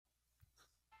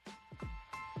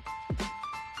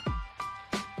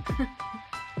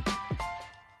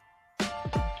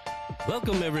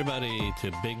Welcome, everybody,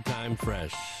 to Big Time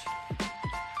Fresh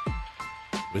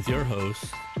with your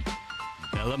host,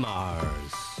 Bella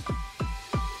Mars.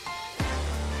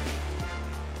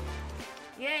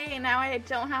 Yay, now I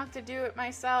don't have to do it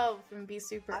myself and be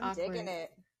super I'm awkward. digging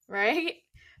it. Right?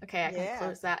 Okay, I can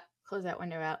close that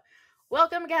window out.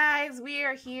 Welcome, guys. We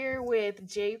are here with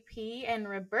JP and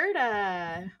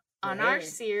Roberta on our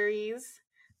series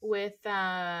with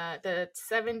the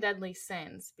 7 Deadly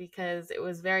Sins, because it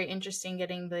was very interesting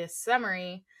getting the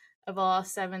summary of all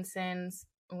 7 sins.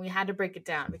 And we had to break it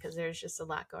down because there's just a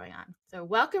lot going on. So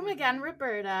welcome again,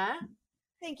 Roberta.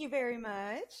 Thank you very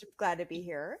much. Glad to be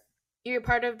here. You're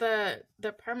part of the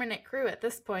permanent crew at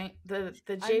this point, the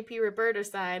JP Roberta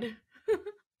side.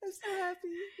 I'm so happy.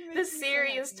 The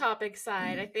serious topic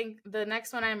side. I think the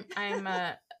next one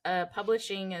I'm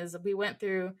publishing is we went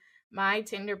through my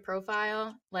Tinder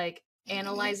profile, like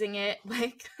analyzing it.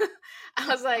 Like I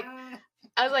was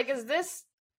like, is this,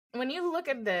 when you look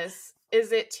at this,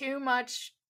 is it too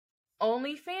much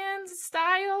OnlyFans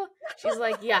style? She's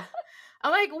like, yeah.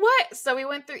 I'm like, what? So we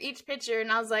went through each picture and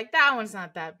I was like, that one's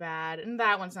not that bad. And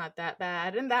that one's not that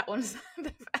bad. And that one's not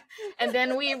that bad. And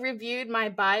then we reviewed my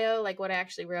bio, like what I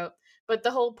actually wrote. But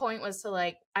the whole point was to,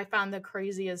 like, I found the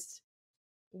craziest,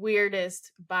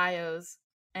 weirdest bios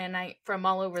and from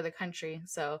all over the country.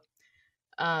 So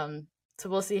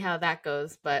we'll see how that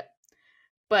goes. But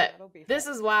this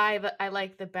is why I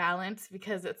like the balance,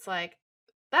 because it's like,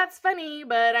 that's funny,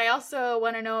 but I also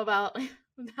want to know about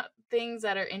things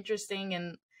that are interesting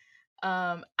and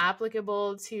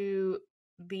applicable to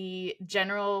the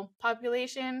general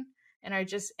population and are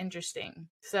just interesting.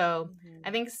 So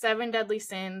I think 7 Deadly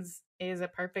Sins is a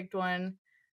perfect one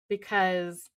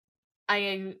because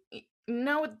I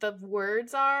know what the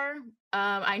words are.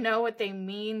 I know what they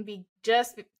mean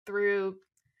just through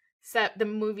the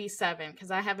movie 7, because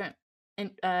I haven't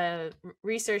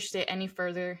researched it any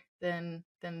further than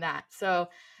that. So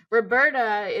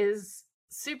Roberta is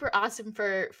super awesome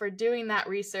for doing that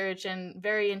research and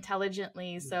very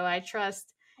intelligently. So I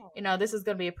trust, this is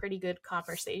going to be a pretty good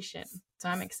conversation. So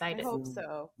I'm excited. I hope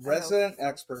so. Resident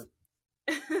expert.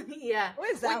 Yeah.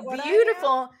 What is that?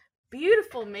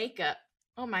 Beautiful makeup.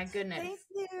 Oh my goodness.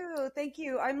 Thank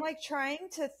you. I'm like trying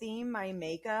to theme my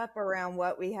makeup around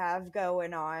what we have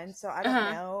going on. So I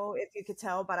don't know if you could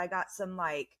tell, but I got some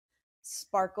like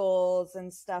sparkles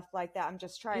and stuff like that. I'm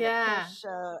just trying to push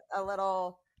a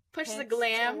little the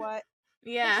glam.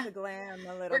 Push the glam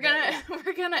a little.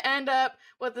 We're gonna end up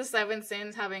with the 7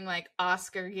 Sins having like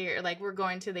Oscar gear. Like we're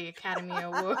going to the Academy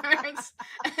Awards,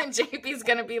 and JP's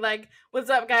gonna be like, "What's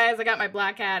up, guys? I got my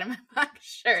black hat and my black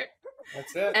shirt."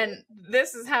 That's it. And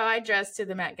this is how I dress to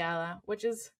the Met Gala, which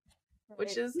is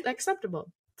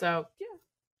acceptable. So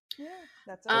yeah,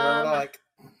 that's like.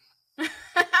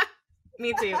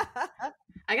 Me too.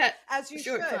 I got as you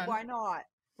should. Fun. Why not?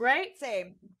 Right?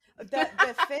 Same. The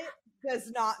fit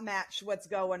does not match what's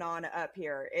going on up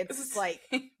here. It's like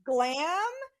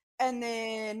glam and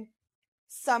then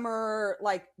summer,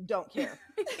 like, don't care.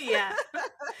 Yeah.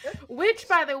 Which,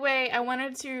 by the way, I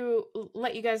wanted to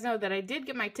let you guys know that I did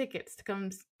get my tickets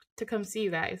to come see you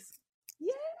guys.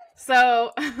 Yeah.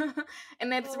 So,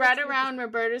 and it's right around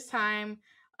Roberta's time.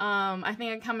 I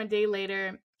think I come a day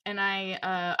later, and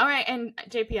all right, and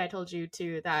JP, I told you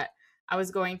too that I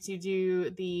was going to do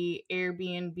the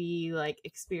Airbnb like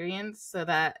experience so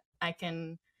that I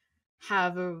can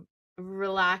have a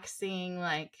relaxing,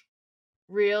 like,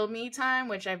 real me time,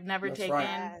 which I've never taken.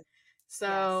 Right.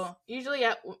 So usually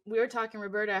we were talking,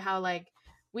 Roberta, how like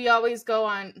we always go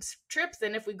on trips,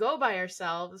 and if we go by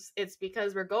ourselves, it's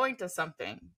because we're going to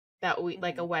something that we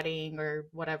like, a wedding or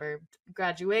whatever,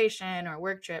 graduation or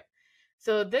work trip.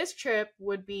 So this trip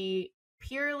would be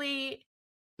purely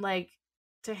like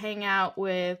to hang out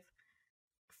with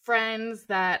friends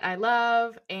that I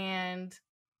love and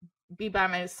be by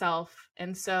myself.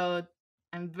 And so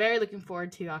I'm very looking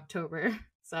forward to October.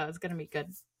 So it's going to be good.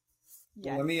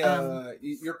 Yeah. Let me,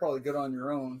 you're probably good on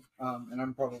your own. And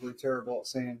I'm probably terrible at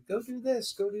saying, go do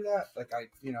this, go do that.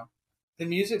 Like the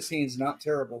music scene's not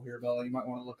terrible here, Bella. You might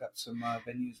want to look up some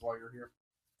venues while you're here.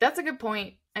 That's a good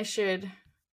point. I should.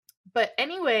 But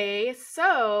anyway,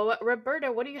 so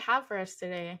Roberta, what do you have for us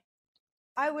today?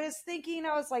 I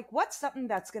was like, what's something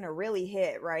that's going to really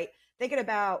hit, right? Thinking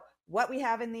about what we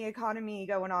have in the economy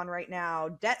going on right now,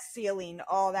 debt ceiling,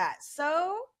 all that.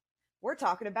 So we're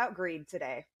talking about greed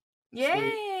today.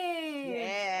 Yay!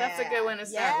 Yeah. That's a good one to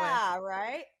start with. Yeah,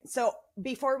 right? So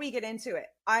before we get into it,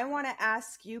 I want to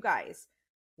ask you guys,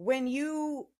 when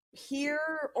you hear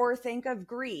or think of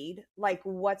greed, like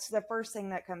what's the first thing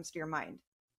that comes to your mind?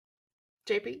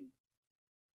 JP?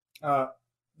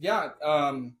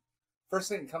 first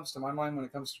thing that comes to my mind when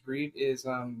it comes to greed is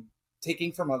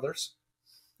taking from others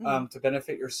Mhm. to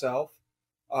benefit yourself,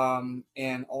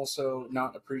 and also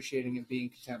not appreciating and being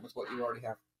content with what you already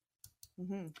have.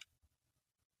 Mhm.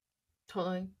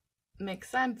 Totally makes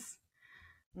sense.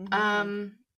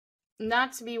 Mhm.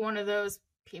 Not to be one of those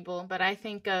people, but I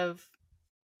think of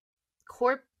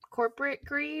corporate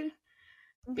greed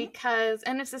Mhm. because,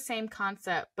 and it's the same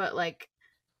concept, but like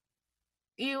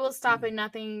you will stop at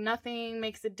nothing. Nothing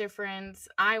makes a difference.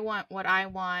 I want what I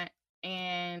want,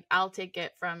 and I'll take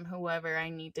it from whoever I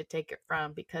need to take it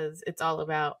from because it's all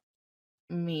about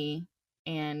me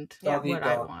and Yeah. Dog eat what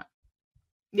I dog. want.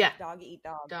 Yeah, Dog eat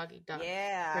dog. dog eat dog.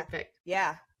 Yeah. Perfect.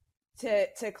 Yeah.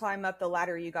 To climb up the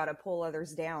ladder, you got to pull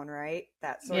others down, right?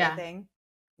 That sort Yeah. of thing.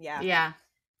 Yeah. Yeah.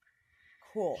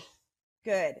 Cool.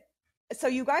 Good. So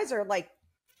you guys are like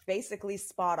basically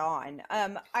spot on.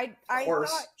 I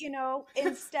course. thought,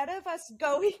 instead of us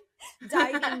going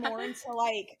diving more into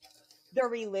like the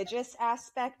religious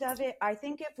aspect of it, I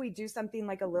think if we do something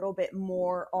like a little bit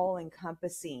more all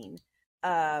encompassing,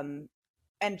 and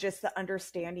just the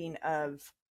understanding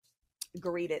of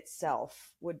greed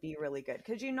itself would be really good,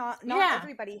 because not Yeah.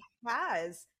 everybody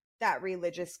has that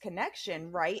religious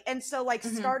connection, right? And so like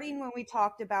Mhm. starting when we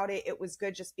talked about it, it was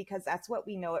good just because that's what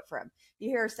we know it from. You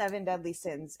hear 7 deadly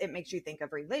sins, it makes you think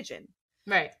of religion.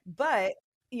 Right. But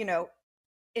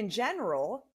in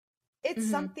general, it's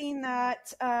Mhm. something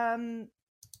that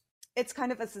it's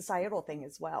kind of a societal thing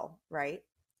as well, right?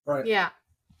 Right. Yeah.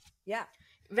 Yeah.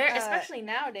 Especially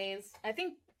nowadays. I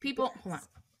think people hold on.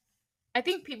 I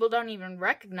think people don't even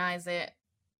recognize it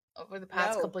over the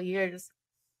past No. couple of years.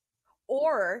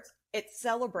 Or it's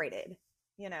celebrated,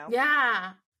 Yeah.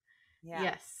 Yeah.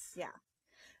 Yes. Yeah.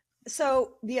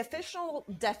 So the official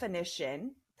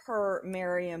definition per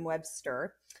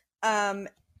Merriam-Webster,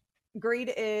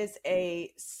 greed is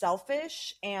a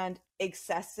selfish and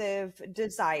excessive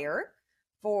desire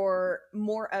for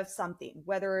more of something,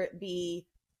 whether it be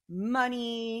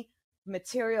money,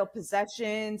 material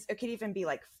possessions, it could even be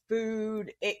like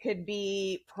food, it could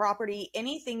be property,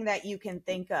 anything that you can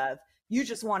think of. You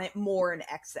just want it more in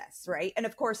excess, right? And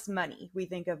of course, money. We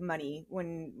think of money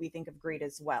when we think of greed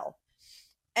as well.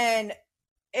 And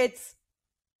it's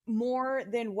more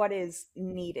than what is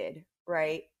needed,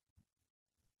 right?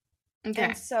 Okay.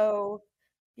 And so,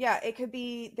 yeah, it could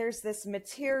be there's this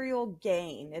material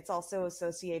gain. It's also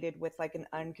associated with like an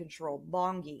uncontrolled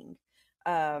longing.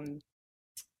 And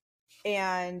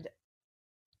in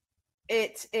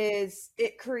its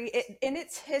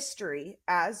history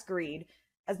as greed,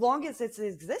 as long as it's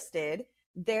existed,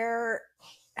 there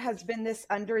has been this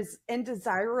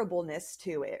undesirableness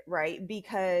to it, right?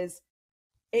 Because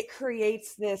it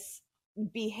creates this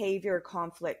behavior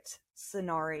conflict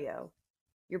scenario.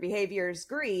 Your behavior is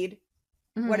greed.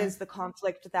 What Mhm. is the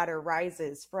conflict that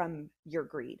arises from your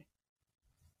greed?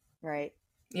 Right?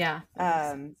 Yeah. that makes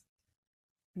sense.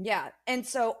 Yeah. And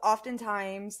so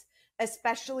oftentimes,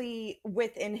 especially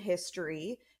within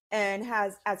history, and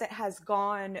as it has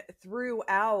gone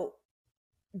throughout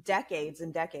decades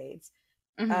and decades,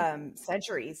 Mhm.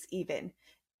 centuries even,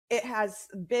 it has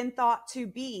been thought to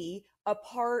be a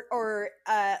part or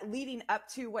leading up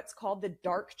to what's called the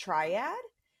dark triad,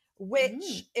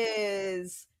 which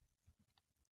is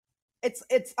it's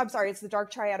the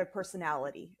dark triad of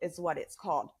personality is what it's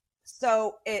called.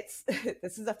 So it's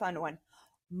this is a fun one.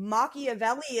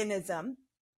 Machiavellianism.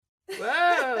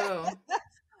 Whoa.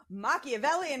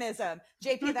 Machiavellianism.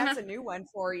 JP, that's a new one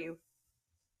for you.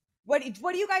 What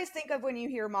do you guys think of when you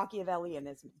hear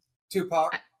Machiavellianism?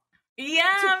 Tupac.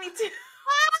 Yeah, me too.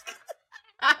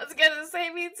 I was gonna say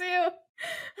me too.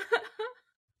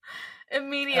 Hail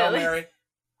Immediately. Mary.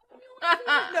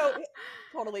 No, it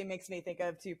totally makes me think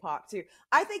of Tupac too.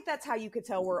 I think that's how you could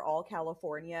tell we're all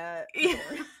California.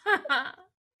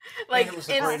 Like And it was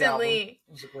a great album. instantly.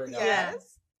 It was a great album.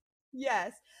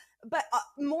 Yes. But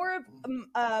more of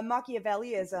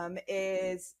Machiavellianism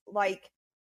is like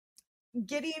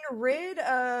getting rid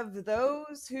of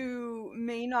those who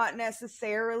may not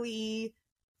necessarily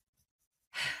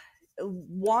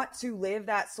want to live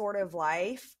that sort of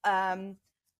life.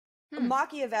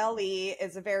 Machiavelli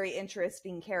is a very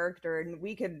interesting character, and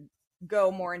we could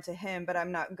go more into him, but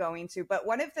I'm not going to. But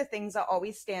one of the things that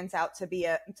always stands out to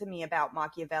me about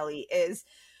Machiavelli is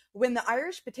when the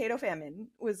Irish potato famine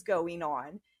was going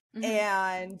on,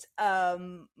 and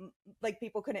like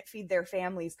people couldn't feed their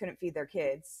families, couldn't feed their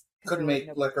kids, Couldn't make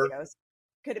liquor. Potatoes.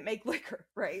 Couldn't make liquor,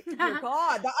 right? Dear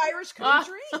God, the Irish couldn't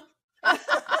drink.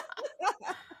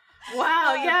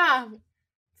 Wow, yeah.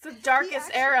 It's the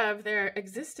darkest era of their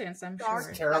existence, I'm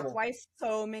sure. Terrible. That's why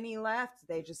so many left.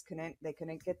 They just couldn't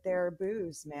get their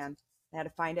booze, man. I had to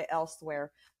find it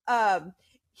elsewhere.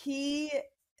 He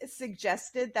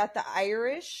suggested that the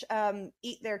Irish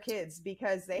eat their kids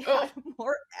because they had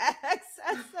more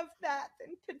excess of that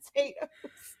than potatoes.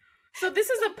 So this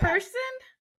is a person?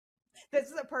 This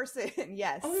is a person,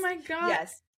 yes. Oh my god.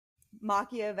 Yes.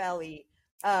 Machiavelli.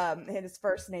 And his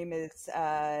first name is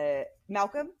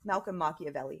Malcolm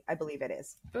Machiavelli, I believe it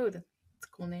is. Oh, that's a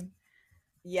cool name.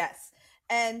 Yes.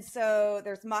 And so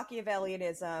there's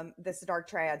Machiavellianism, this dark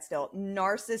triad still,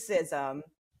 narcissism,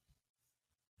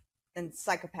 and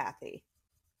psychopathy.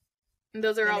 And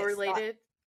those are And all it's related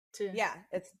to Yeah,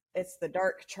 it's the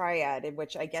dark triad, in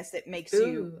which I guess it makes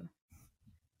Ooh.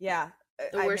 you The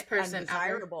worst person ever.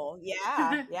 undesirable.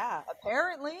 Yeah, yeah.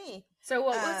 Apparently. So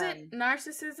what was it?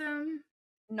 Narcissism?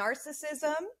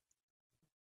 Narcissism,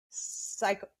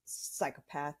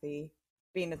 psychopathy,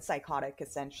 being a psychotic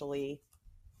essentially,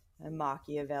 and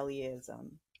Machiavellianism.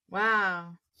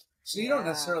 Wow. So you don't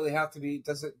necessarily have to be.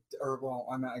 Does it? Or well,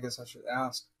 I guess I should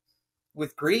ask.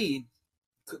 With greed,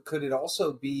 could it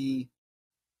also be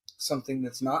something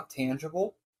that's not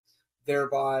tangible,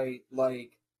 thereby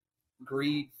like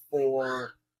greed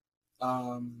for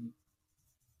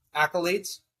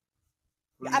accolades?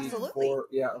 Greed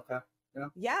Absolutely. Okay.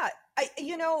 Yeah.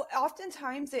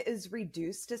 Oftentimes it is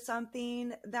reduced to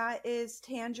something that is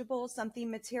tangible,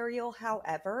 something material.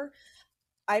 However,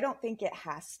 I don't think it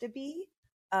has to be.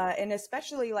 And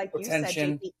especially like Attention. you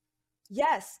said, JP,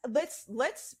 yes,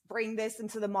 let's bring this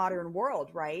into the modern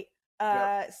world, right?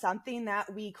 Something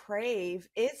that we crave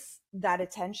is that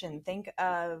attention. Think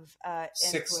of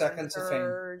 6 seconds of fame.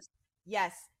 influencers.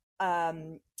 Yes.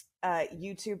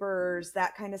 YouTubers,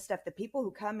 that kind of stuff. The people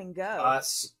who come and go.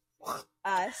 Us,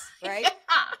 right? Yeah.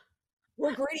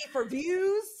 We're greedy for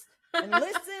views and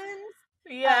listens.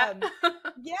 Yeah.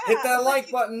 Yeah. Hit that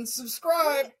like button,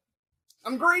 subscribe.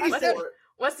 I'm greedy for it.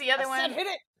 What's the other one? Hit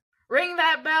it. Ring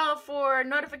that bell for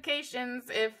notifications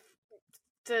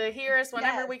to hear us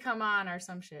whenever we come on or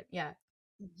some shit. Yeah.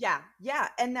 Yeah.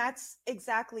 And that's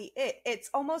exactly it.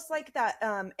 It's almost like that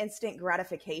instant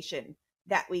gratification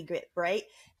that we get, right?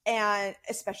 And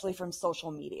especially from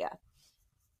social media.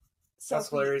 So that's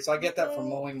hilarious. I get that from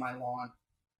mowing my lawn.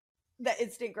 The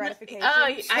instant gratification. Oh,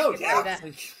 I can see that.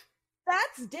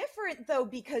 That's different though,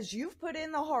 because you've put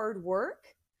in the hard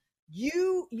work.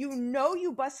 You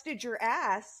busted your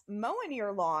ass mowing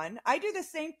your lawn. I do the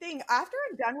same thing. After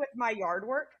I'm done with my yard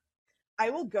work, I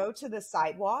will go to the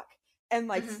sidewalk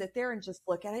and sit there and just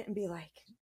look at it and be like,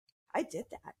 I did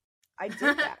that.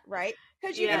 Right?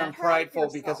 Because and I'm prideful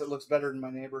because it looks better than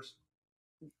my neighbors.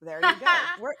 There you go.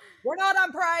 We're not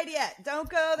on pride yet. Don't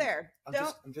go there. I'm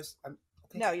okay.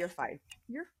 No, you're fine.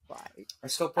 You're fine. I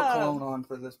still put cologne on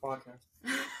for this podcast.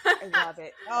 I love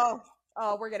it. Oh,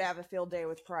 we're gonna have a field day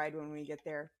with pride when we get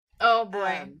there. Oh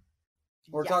boy.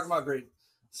 We're talking about greed.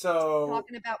 So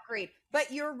talking about greed.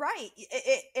 But you're right.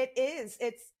 It is.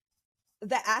 It's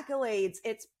the accolades.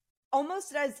 It's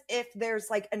almost as if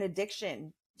there's like an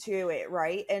addiction to it,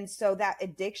 right? And so that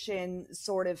addiction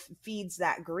sort of feeds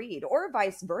that greed, or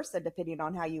vice versa, depending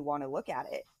on how you want to look at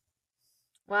it.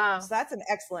 Wow. So that's an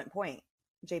excellent point,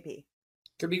 JP.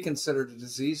 Could be considered a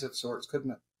disease of sorts,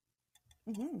 couldn't it?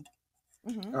 Mm-hmm.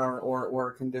 Mm-hmm. Or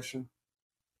a condition.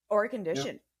 Or a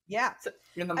condition. Yeah. So,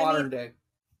 in the modern day.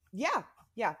 Yeah.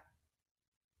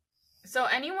 So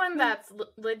anyone that's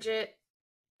legit,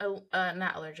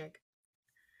 not allergic,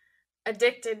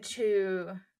 addicted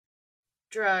to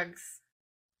drugs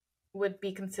would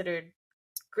be considered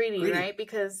greedy, right?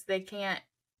 Because they can't,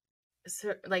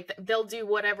 they'll do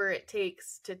whatever it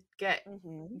takes to get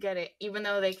it, even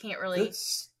though they can't really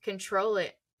control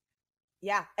it.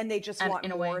 Yeah, and they just want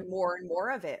more and more and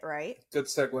more of it, right? Good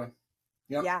segue.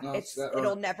 Yep. Yeah, no,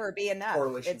 it'll never be enough.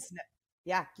 Correlation.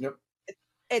 Yep.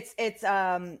 It's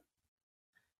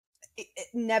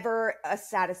never a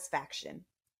satisfaction,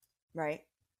 right?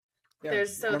 Yeah,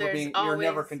 there's always, you're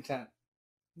never content.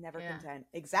 Never content.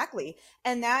 Exactly.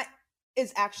 And that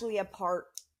is actually a part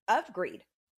of greed.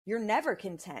 You're never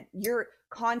content. You're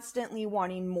constantly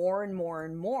wanting more and more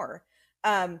and more.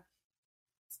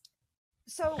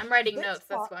 So I'm writing notes.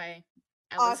 That's why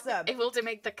I was able to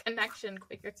make the connection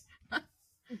quicker. So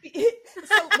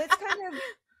let's kind of,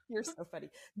 you're so funny,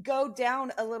 go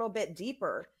down a little bit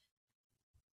deeper.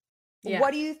 Yeah.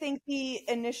 What do you think the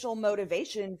initial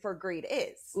motivation for greed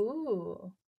is?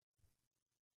 Ooh.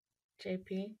 JP,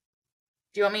 do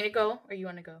you want me to go or you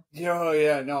want to go?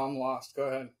 Yeah, no, I'm lost. Go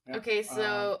ahead. Yeah. Okay,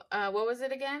 so what was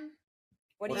it again?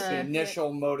 What's the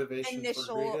initial motivation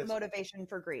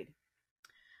for greed?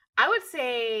 I would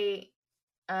say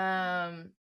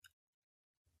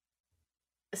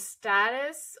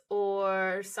status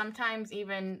or sometimes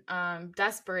even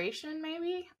desperation,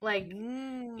 maybe. Like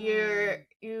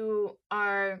you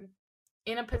are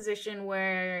in a position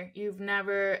where you've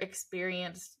never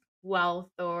experienced wealth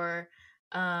or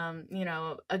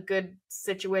a good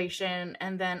situation,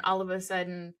 and then all of a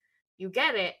sudden you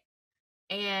get it,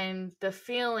 and the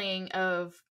feeling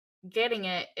of getting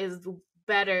it is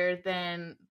better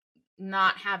than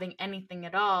not having anything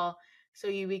at all. So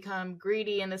you become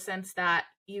greedy in the sense that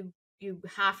you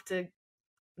have to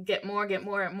get more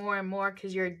and more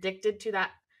because you're addicted to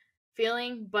that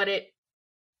feeling. But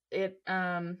it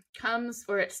comes,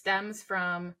 or it stems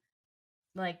from,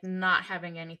 like, not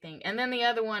having anything. And then the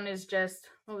other one is just,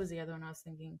 what was the other one I was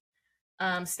thinking?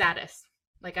 Status.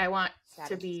 Like, I want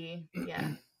to be,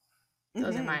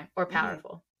 those are my, or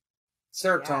powerful.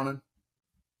 Serotonin.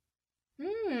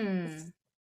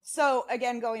 So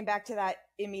again, going back to that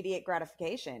immediate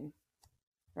gratification,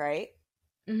 right?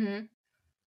 Mm-hmm.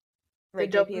 Right,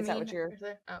 the JP, is that what you're?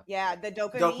 Oh. Yeah, the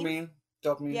dopamine.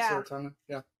 Dopamine, Yeah. serotonin.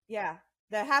 Yeah. Yeah,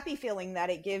 the happy feeling that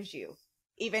it gives you,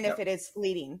 even if it is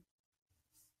fleeting.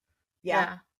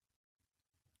 Yeah.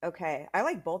 Okay, I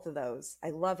like both of those. I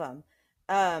love them.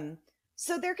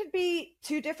 So there could be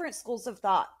two different schools of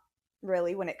thought,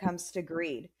 really, when it comes to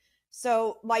greed.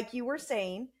 So, like you were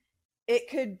saying, it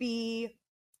could be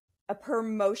a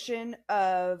promotion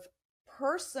of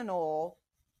personal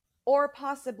or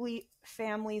possibly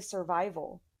family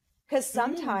survival. Because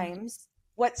sometimes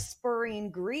what's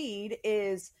spurring greed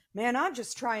is, man, I'm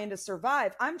just trying to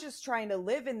survive. I'm just trying to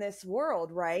live in this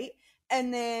world, right?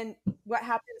 And then what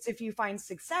happens if you find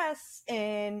success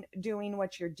in doing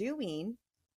what you're doing,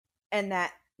 and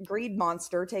that greed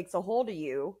monster takes a hold of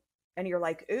you, and you're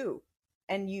like, ooh,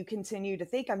 and you continue to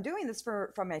think, I'm doing this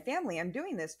for my family. I'm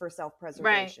doing this for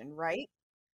self-preservation, right?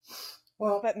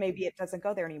 Well, but maybe it doesn't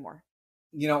go there anymore.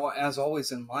 You know, as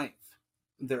always in life,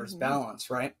 there's balance,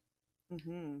 right?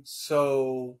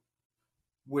 So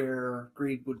where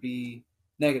greed would be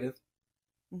negative,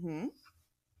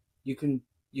 you can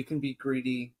be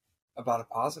greedy about a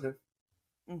positive.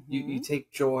 You take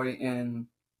joy in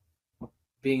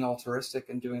being altruistic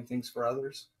and doing things for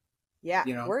others. Yeah,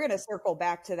 you know? We're going to circle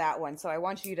back to that one. So I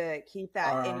want you to keep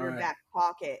that in your back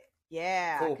pocket.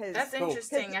 Yeah. Cool. That's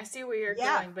interesting. I see where you're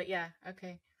going, but yeah.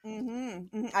 Okay.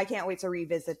 I can't wait to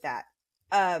revisit that.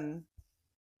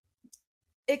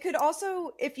 It could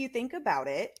also, if you think about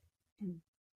it,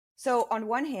 so on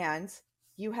one hand,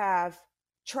 you have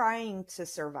trying to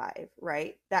survive,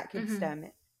 right? That could stem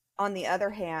it. On the other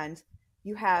hand,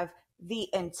 you have the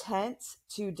intent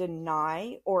to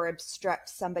deny or obstruct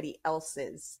somebody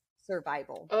else's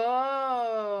survival.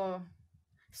 Oh.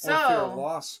 So or fear of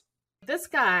loss. This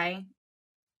guy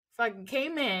fucking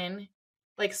came in,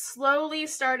 like, slowly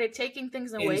started taking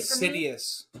things away from me.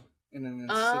 In an insidious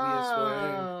way.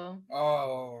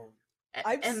 Oh.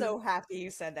 I'm so happy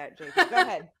you said that, Jake. Go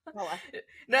ahead. No,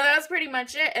 that's pretty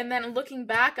much it. And then looking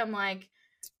back, I'm like,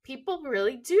 people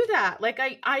really do that. Like,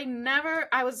 I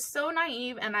was so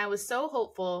naive, and I was so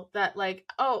hopeful that, like,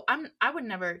 I would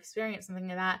never experience something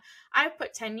like that. I've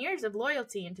put 10 years of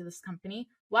loyalty into this company.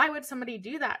 Why would somebody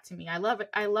do that to me? I love it,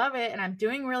 and I'm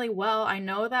doing really well. I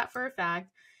know that for a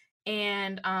fact.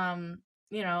 And, all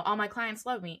my clients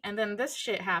love me. And then this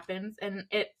shit happens, and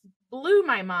it blew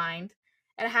my mind,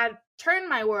 and it had turned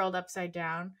my world upside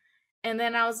down. And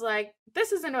then I was like,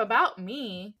 this isn't about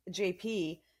me.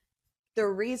 JP, the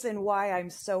reason why I'm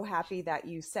so happy that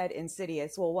you said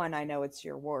insidious, well, one, I know it's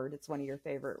your word. It's one of your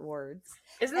favorite words.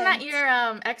 Isn't that your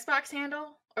Xbox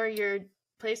handle or your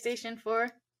PlayStation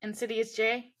 4? Insidious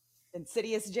J?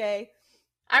 Insidious J.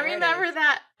 I remember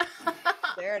that.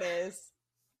 There it is.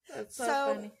 That's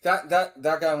so funny.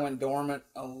 That guy went dormant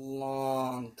a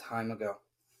long time ago.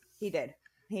 He did.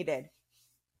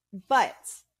 But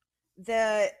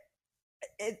there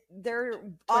are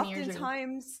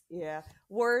oftentimes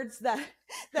words that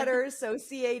are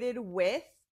associated with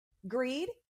greed.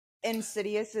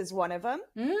 Insidious is one of them.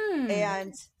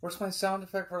 And where's my sound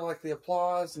effect for, like, the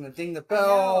applause and the ding the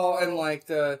bell and, like,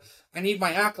 I need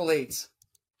my accolades.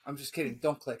 I'm just kidding.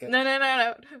 Don't click it.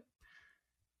 No.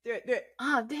 Do it.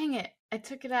 Oh, dang it. I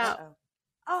took it out.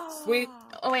 Oh. Sweet.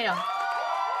 Oh, wait, no.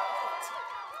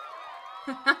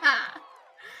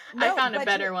 I found a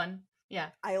better one. Yeah.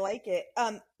 I like it.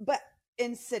 But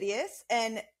insidious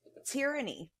and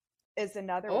tyranny is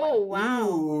another one. Oh, wow.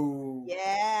 Ooh.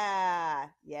 Yeah.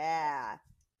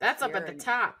 That's tyranny. Up at the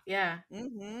top. Yeah.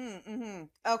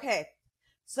 Okay.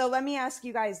 So let me ask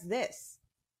you guys this.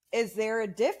 Is there a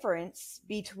difference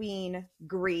between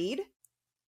greed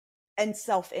and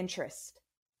self-interest?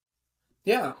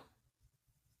 Yeah.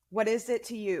 What is it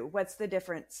to you? What's the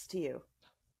difference to you?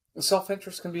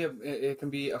 Self-interest can be it can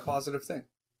be a positive thing.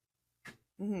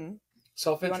 Mm-hmm.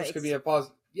 Self-interest could be a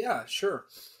positive. Yeah, sure.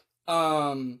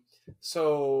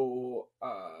 So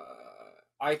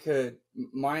I could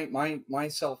my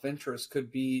self-interest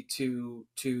could be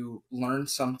to learn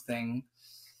something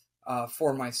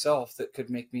for myself that could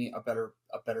make me a better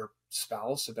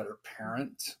spouse, a better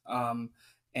parent.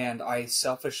 And I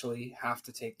selfishly have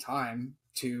to take time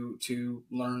to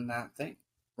learn that thing,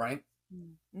 right?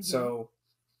 Mm-hmm. So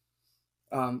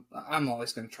I'm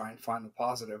always going to try and find the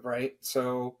positive, right?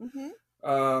 So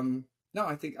no,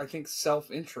 I think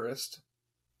self-interest,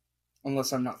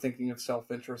 unless I'm not thinking of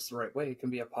self-interest the right way, it can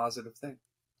be a positive thing.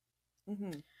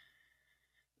 Mm-hmm.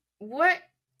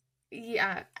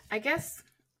 Yeah, I guess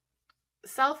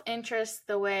self-interest,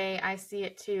 the way I see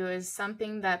it too, is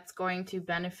something that's going to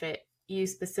benefit you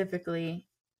specifically,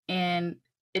 and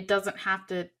it doesn't have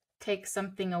to take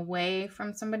something away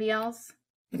from somebody else.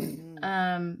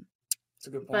 That's a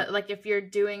good point. But like if you're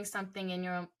doing something in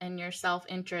your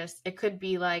self-interest, it could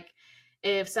be like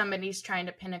if somebody's trying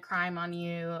to pin a crime on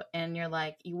you and you're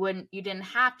like, you didn't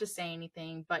have to say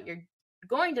anything, but you're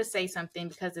going to say something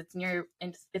because it's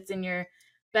in your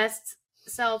best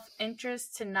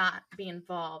self-interest to not be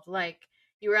involved. Like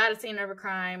you were at a scene of a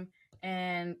crime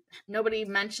and nobody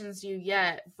mentions you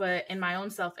yet, but in my own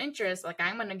self-interest, like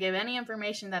I'm going to give any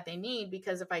information that they need,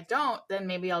 because if I don't, then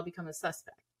maybe I'll become a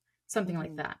suspect. Something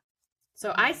like that.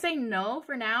 So I say no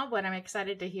for now, but I'm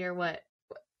excited to hear what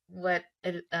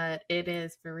it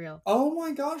is for real. Oh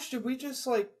my gosh, did we just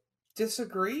like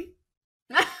disagree?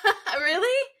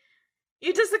 Really?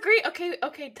 You disagree?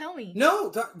 Okay, tell me.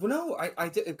 No, I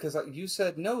did, because you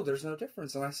said no, there's no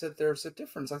difference, and I said there's a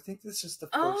difference. I think this is the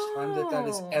first time that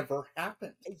has ever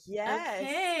happened. Yes.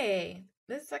 Okay.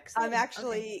 This is exciting. I'm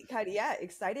actually kind of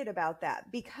excited about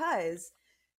that, because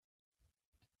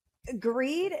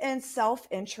greed and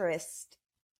self-interest,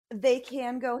 they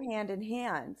can go hand in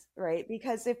hand, right?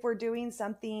 Because if we're doing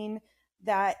something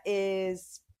that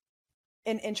is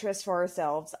an interest for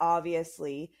ourselves,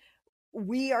 obviously,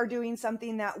 we are doing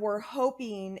something that we're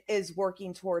hoping is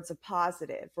working towards a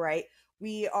positive, right?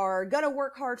 We are going to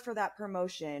work hard for that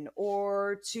promotion,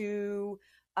 or to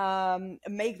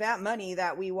make that money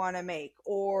that we want to make,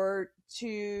 or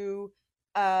to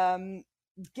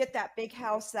get that big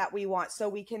house that we want so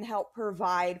we can help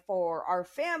provide for our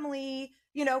family.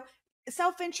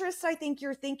 Self-interest, I think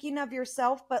you're thinking of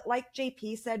yourself, but like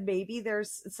JP said, maybe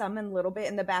there's some a little bit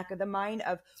in the back of the mind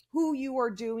of who you are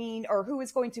doing or who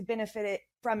is going to benefit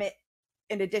from it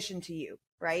in addition to you,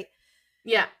 right?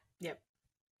 Yeah. Yep.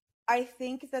 I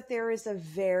think that there is a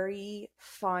very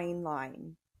fine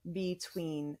line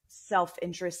between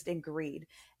self-interest and greed,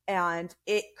 and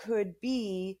it could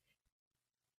be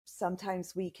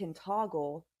sometimes we can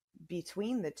toggle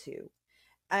between the two.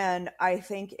 And I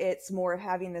think it's more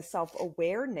having the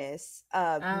self-awareness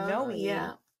of knowing,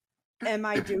 am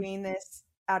I doing this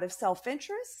out of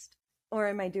self-interest or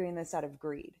am I doing this out of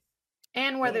greed?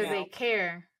 And whether they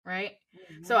care, right?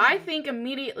 Mm-hmm. So I think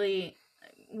immediately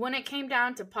when it came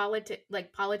down to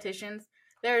politicians,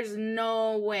 there's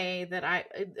no way that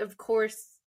of course,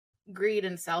 greed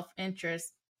and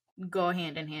self-interest go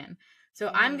hand in hand. So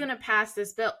I'm going to pass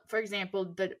this bill. For example,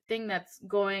 the thing that's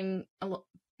going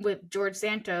with George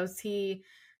Santos, he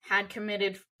had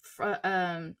committed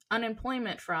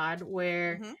unemployment fraud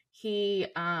where he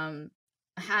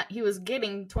was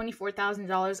getting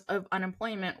 $24,000 of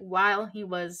unemployment while he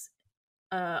was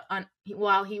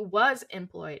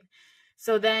employed.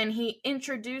 So then he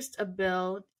introduced a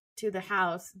bill to the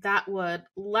House that would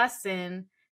lessen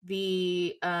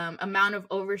the amount of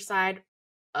oversight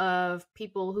of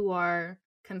people who are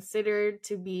considered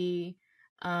to be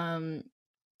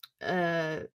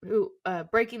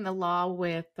breaking the law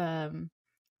with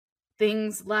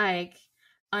things like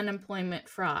unemployment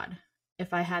fraud,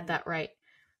 if I had that right.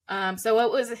 So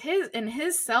it was in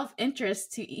his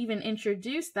self-interest to even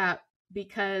introduce that,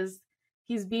 because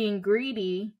he's being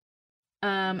greedy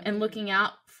and looking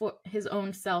out for his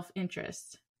own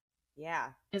self-interest.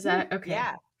 Yeah. Is that okay?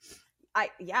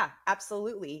 Yeah.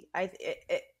 Absolutely.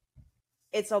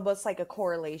 It's almost like a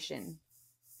correlation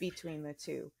between the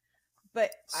two.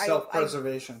 But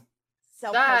self-preservation.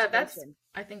 Self-preservation.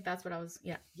 I think that's what I was.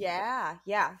 Yeah.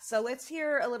 So let's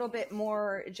hear a little bit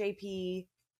more, JP,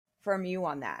 from you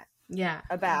on that. Yeah.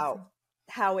 About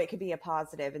how it could be a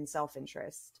positive in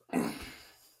self-interest.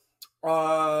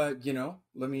 Let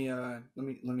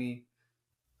me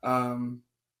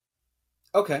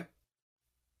okay.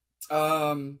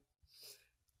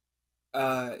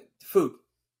 Food,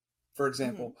 for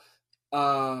example.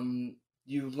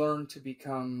 You learn to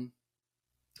become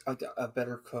a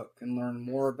better cook and learn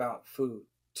more about food.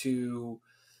 to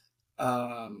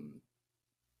have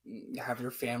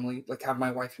your family, like have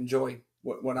my wife enjoy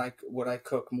what I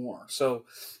cook more. So,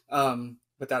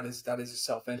 but that is a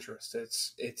self-interest.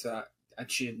 It's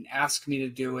she didn't ask me to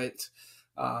do it.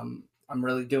 I'm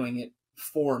really doing it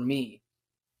for me.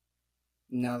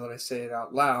 Now that I say it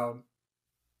out loud,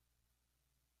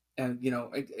 and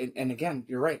and again,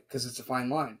 you're right, because it's a fine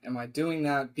line. Am I doing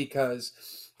that because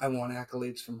I want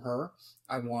accolades from her?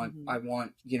 I want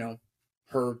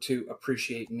her to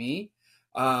appreciate me.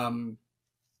 But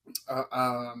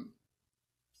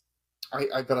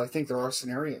I think there are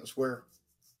scenarios where,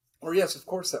 or yes, of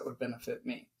course that would benefit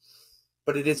me,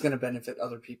 but it is going to benefit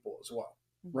other people as well,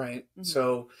 right? Mm-hmm.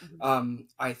 So,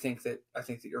 I think that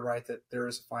you're right that there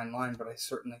is a fine line, but I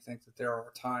certainly think that there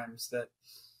are times that,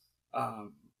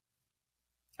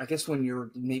 I guess when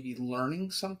you're maybe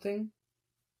learning something,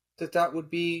 that would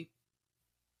be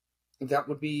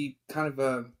kind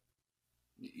of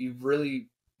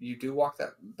you do walk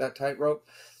that tightrope.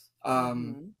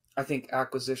 I think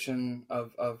acquisition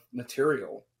of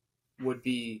material would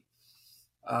be,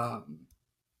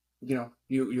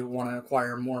 you want to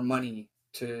acquire more money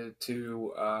to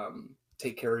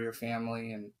take care of your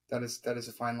family, and that is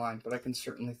a fine line. But I can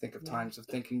certainly think of times of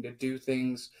thinking to do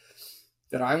things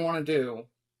that I want to do,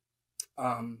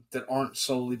 that aren't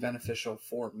solely beneficial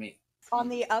for me. On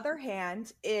the other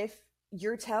hand, if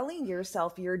you're telling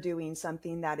yourself you're doing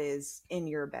something that is in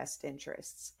your best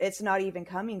interests, it's not even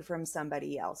coming from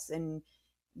somebody else, and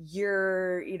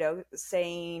you're,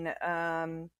 saying,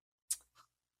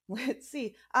 let's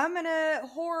see, I'm going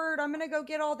to go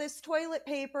get all this toilet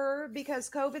paper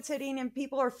because COVID's hitting and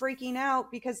people are freaking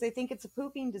out because they think it's a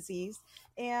pooping disease.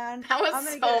 And that was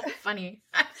funny.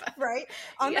 Right?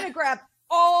 I'm going to grab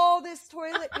all this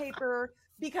toilet paper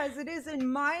because it is in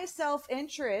my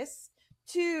self-interest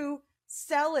to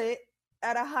sell it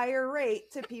at a higher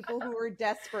rate to people who are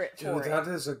desperate for it. That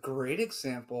is a great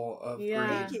example of greed.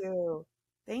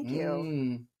 Thank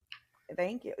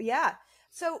you. Yeah.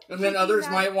 So, and then others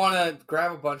might want to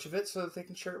grab a bunch of it so that they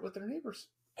can share it with their neighbors.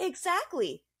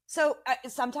 Exactly. So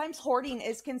sometimes hoarding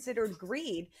is considered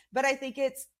greed, but I think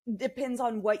it depends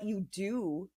on what you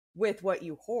do with what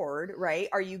you hoard, right?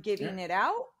 Are you giving it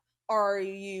out? Are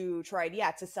you trying,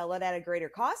 to sell it at a greater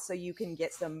cost so you can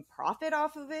get some profit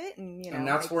off of it? And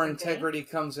that's where integrity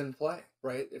comes in play,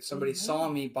 right? If somebody saw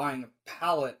me buying a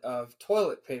pallet of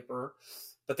toilet paper,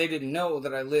 but they didn't know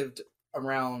that I lived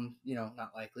around,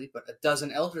 not likely, but a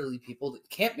dozen elderly people that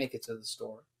can't make it to the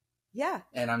store. Yeah.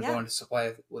 And I'm going to supply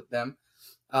it with them.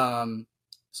 So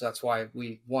that's why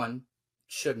we,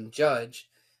 shouldn't judge.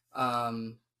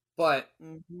 But,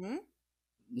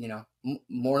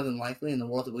 more than likely in the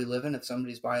world that we live in, if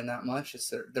somebody's buying that much,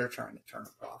 it's they're trying to turn a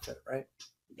profit, right?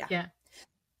 Yeah.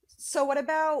 So what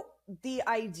about the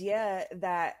idea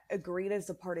that greed is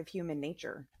a part of human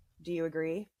nature? Do you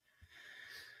agree?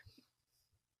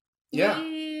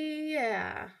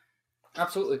 Yeah.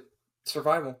 Absolutely.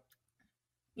 Survival.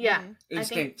 Yeah.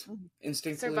 Instinct.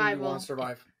 Instinctively survival. You want to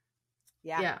survive.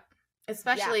 Yeah.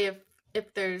 Especially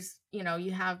if there's,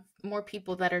 you have more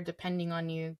people that are depending on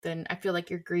you, then I feel like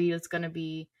your greed is going to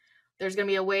be, there's going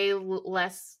to be a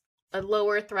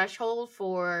lower threshold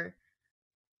for,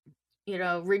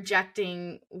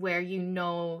 rejecting where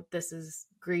this is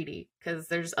greedy because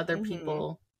there's other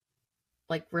people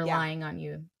like relying on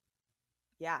you.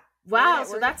 Yeah. Wow.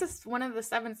 So that's just one of the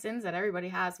 7 sins that everybody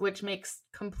has, which makes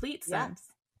complete sense.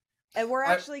 And we're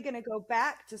actually going to go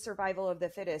back to survival of the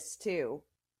fittest too.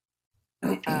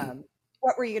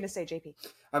 What were you going to say, JP?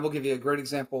 I will give you a great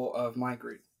example of my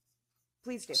greed.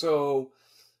 Please do. So,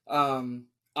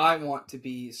 I want to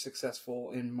be successful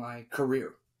in my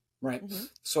career, right?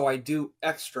 So I do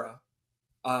extra,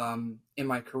 in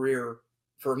my career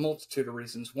for a multitude of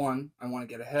reasons. 1, I want to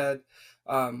get ahead.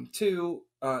 2,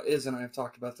 and I've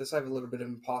talked about this, I have a little bit of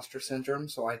imposter syndrome,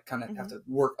 so I kind of have to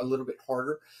work a little bit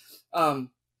harder.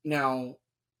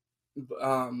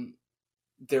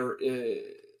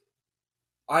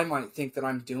 I might think that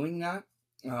I'm doing that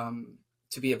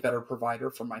to be a better provider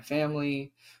for my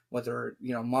family, whether,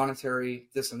 monetary,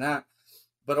 this and that.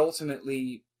 But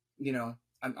ultimately,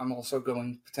 I'm also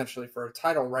going potentially for a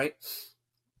title, right?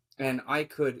 And I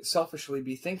could selfishly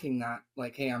be thinking that,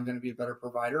 like, hey, I'm going to be a better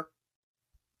provider.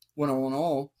 When all in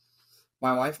all,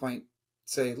 my wife might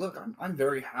say, look, I'm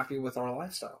very happy with our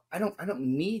lifestyle. We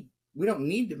don't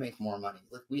need to make more money.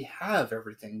 Like, we have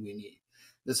everything we need.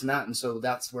 This and that. And so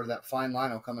that's where that fine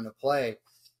line will come into play,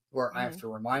 where I have to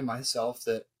remind myself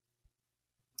that,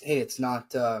 hey, it's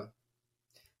not,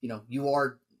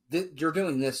 you're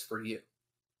doing this for you.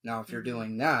 Now, if you're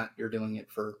doing that, you're doing it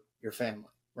for your family,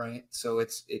 right? So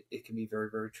it can be very,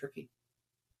 very tricky.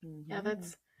 Yeah,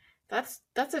 Mhm.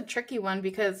 that's a tricky one,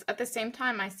 because at the same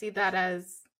time I see that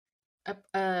as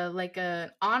a like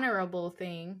an honorable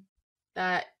thing,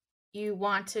 that you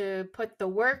want to put the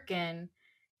work in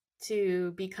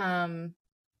to become,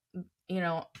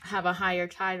 have a higher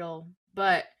title.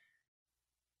 But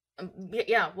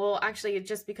yeah, well, actually, it's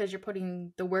just because you're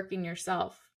putting the work in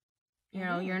yourself. You're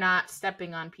Mhm. not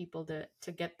stepping on people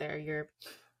to get there.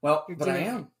 Well, You're but I doing it.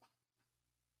 am.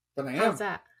 But I How's am.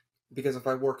 that? Because if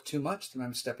I work too much, then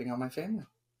I'm stepping on my family.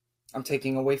 I'm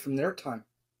taking away from their time.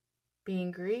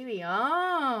 Being greedy.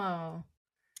 Oh,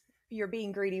 You're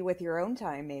being greedy with your own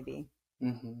time, maybe.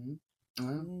 Mm-hmm.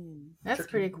 Well, Mm. that's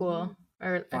tricky. pretty cool.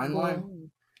 Or a Fine cool. line.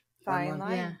 Mm. Fine Fine line.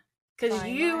 line. Yeah, because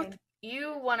Fine you line.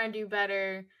 you want to do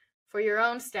better for your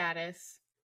own status,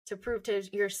 to prove to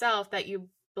yourself that you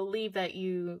believe that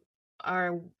you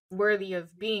are worthy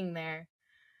of being there,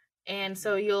 and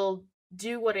so you'll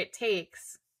do what it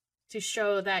takes to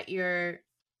show that you're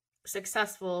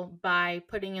successful by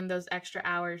putting in those extra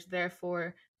hours,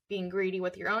 therefore being greedy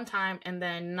with your own time, and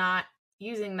then not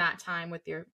using that time with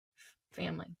your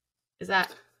family. Is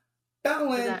that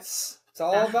Balance. It's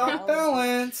all about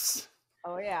balance.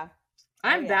 Oh yeah.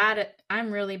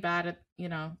 I'm really bad at,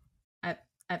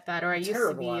 at that, or I I'm used to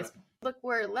terrible be. at it. Look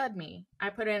where it led me. I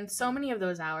put in so many of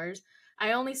those hours.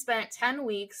 I only spent 10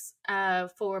 weeks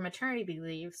for maternity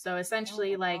leave. So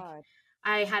essentially, Oh my like, God.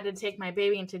 I had to take my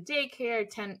baby into daycare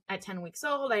at 10 weeks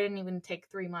old. I didn't even take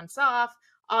 3 months off,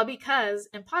 all because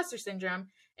imposter syndrome.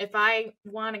 If I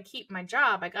want to keep my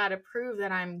job, I got to prove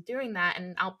that I'm doing that.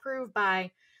 And I'll prove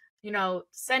by,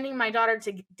 sending my daughter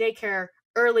to daycare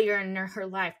earlier in her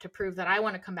life to prove that I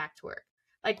want to come back to work.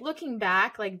 Like, looking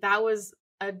back, like, that was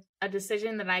a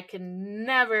decision that I could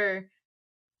never,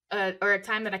 or a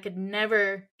time that I could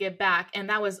never get back. And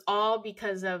that was all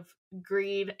because of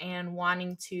greed and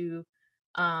wanting to,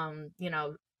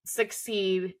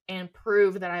 succeed and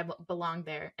prove that I belong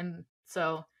there. And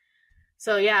so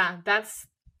yeah, that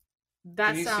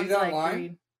Can you see sounds that like line?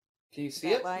 greed. Can you see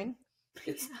That it? line.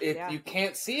 It's if Yeah. you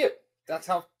can't see it. That's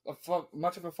how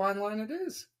much of a fine line it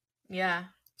is. Yeah.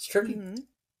 It's tricky. Mhm.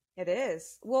 It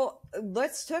is. Well,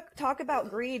 let's talk about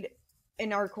greed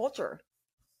in our culture,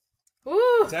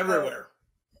 Ooh. It's everywhere.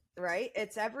 right?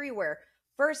 It's everywhere.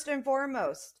 First and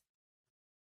foremost,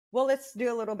 well, let's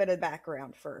do a little bit of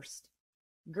background first.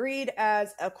 Greed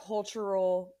as a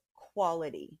cultural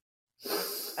quality.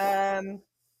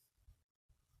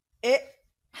 It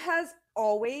has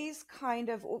always kind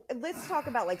of, let's talk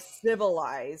about like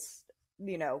civilized,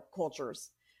 cultures.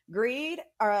 Greed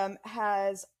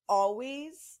has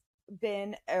always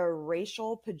been a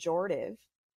racial pejorative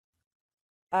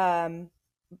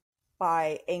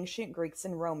by ancient Greeks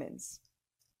and Romans.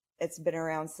 It's been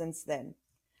around since then.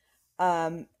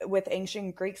 With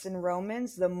ancient Greeks and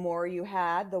Romans, the more you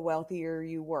had, the wealthier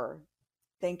you were.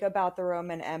 Think about the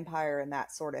Roman Empire and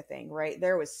that sort of thing, right?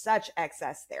 There was such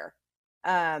excess there.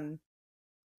 And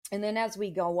then as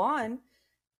we go on,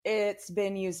 it's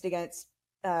been used against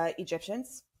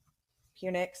Egyptians,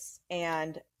 Punics,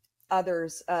 and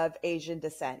others of Asian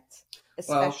descent,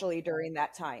 especially during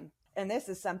that time. And this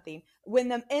is something in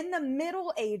the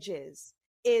Middle Ages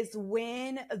is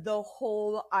when the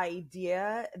whole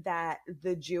idea that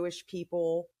the Jewish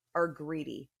people are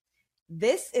greedy.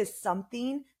 This is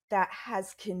something that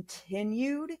has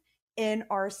continued in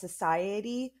our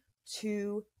society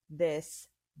to this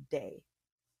day.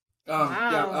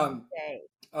 Wow.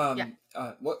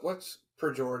 What's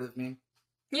pejorative mean?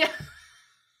 Yeah.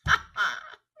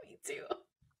 Me too.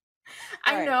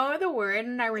 I Right. know the word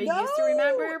and I used to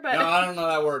remember, but No, I don't know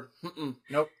that word.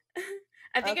 Nope.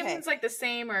 I think it Okay. means like the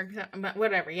same or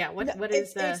whatever. Yeah. What No, is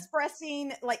it's the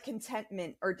expressing like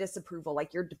contentment or disapproval,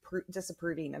 like you're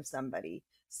disapproving of somebody.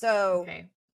 So okay?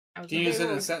 I was Can you use it in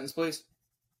will- a sentence, please?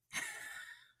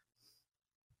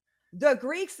 the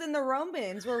Greeks and the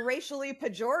Romans were racially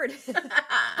pejorative.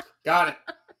 Got it.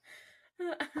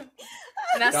 Now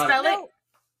Got spell No.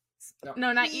 it.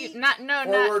 No, not you. Not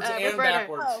Forwards and Roberta.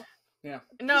 backwards. Oh. Yeah.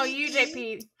 No, P-E? you,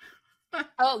 JP.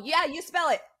 Oh yeah, you spell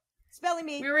it. Spelling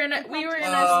bee. We were in a Impromptu.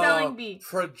 spelling bee.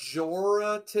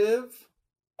 Pejorative.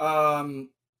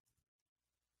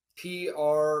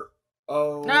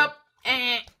 P-R-O. Nope.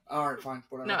 All right, fine.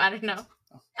 Whatever. No, I don't know.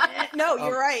 No,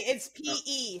 you're right. It's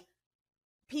P-E.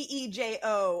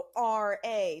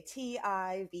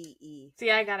 P-E-J-O-R-A-T-I-V-E.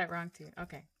 See, I got it wrong too.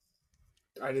 Okay.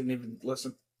 I didn't even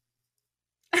listen.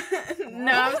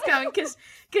 No, I was coming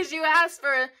because you asked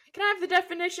for, can I have the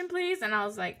definition, please? And I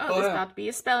was like, oh, this is yeah. about to be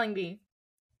a spelling bee.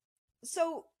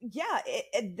 So yeah,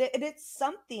 it's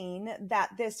something that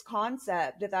this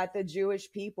concept that the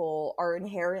Jewish people are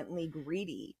inherently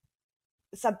greedy.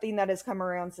 something that has come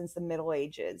around since the Middle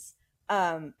Ages.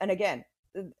 And again,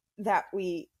 that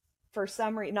we, for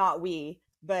some reason, not we,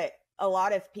 but a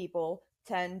lot of people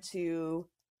tend to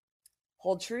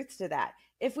hold truth to that.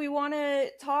 If we want to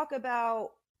talk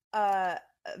about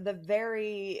the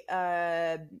very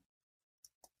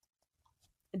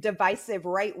divisive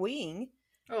right wing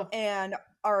and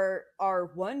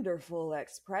our wonderful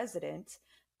ex-president,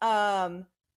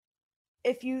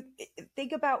 if you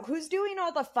think about who's doing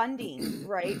all the funding,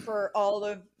 right, for all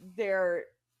of their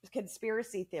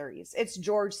conspiracy theories, it's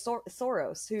George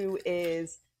Soros, who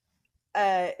is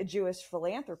a Jewish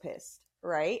philanthropist,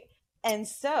 right? And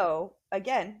so,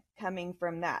 again, stemming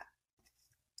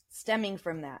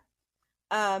from that.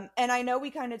 And I know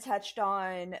we kind of touched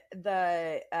on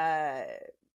the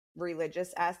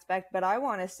religious aspect, but I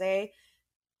want to say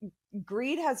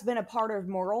greed has been a part of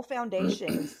moral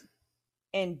foundations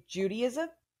in Judaism,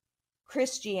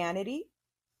 Christianity,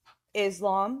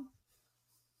 Islam,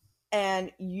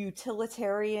 and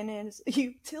utilitarian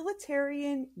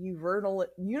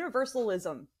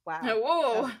universalism. Wow.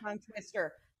 Whoa.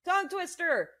 Tongue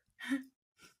twister.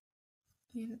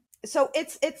 So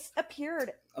it's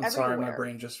appeared I'm everywhere. sorry, my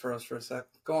brain just froze for a sec.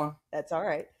 Go on. That's all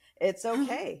right. It's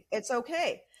okay. It's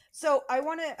okay. So I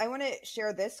want to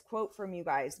share this quote from you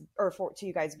guys, to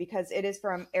you guys, because it is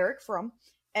from Erich Fromm,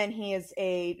 and he is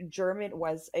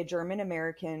was a German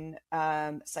American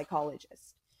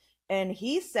psychologist. And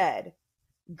he said,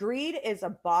 greed is a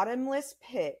bottomless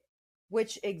pit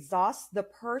which exhausts the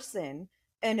person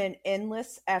in an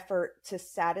endless effort to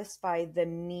satisfy the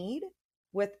need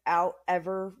without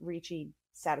ever reaching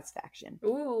satisfaction.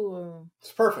 Ooh.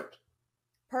 It's perfect.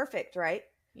 Perfect, right?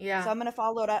 Yeah. So I'm going to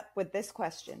follow it up with this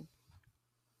question.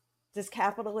 Does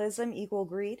capitalism equal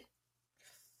greed?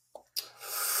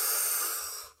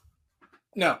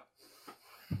 No.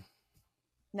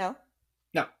 No?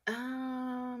 No.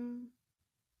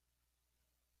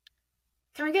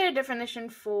 Can we get a definition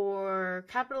for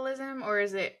capitalism, or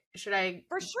should I?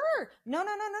 For sure. No.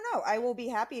 I will be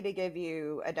happy to give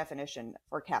you a definition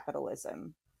for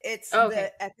capitalism. It's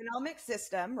the economic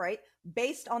system, right,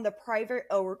 based on the private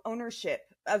ownership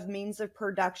of means of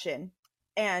production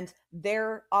and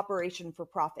their operation for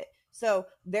profit. So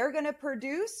they're going to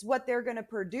produce what they're going to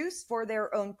produce for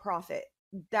their own profit.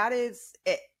 That is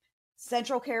it.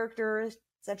 Central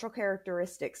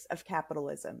characteristics of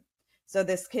capitalism. So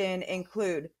this can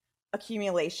include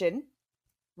accumulation,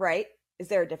 right? Is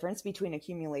there a difference between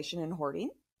accumulation and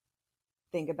hoarding?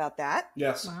 Think about that.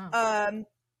 Yes. Wow.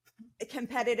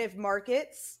 Competitive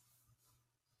markets,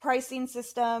 pricing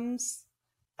systems,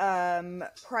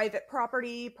 private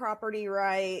property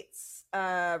rights,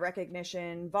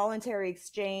 recognition, voluntary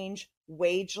exchange,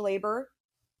 wage labor,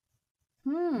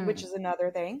 which is another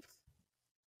thing.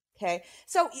 Okay.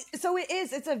 So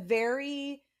it's a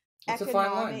very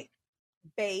economic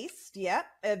based,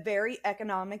 a very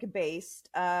economic based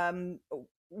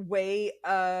way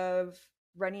of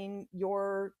running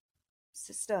your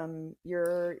system,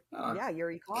 your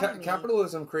economy.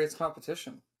 Capitalism creates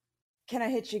competition. Can I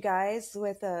hit you guys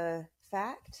with a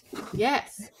fact?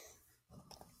 Yes.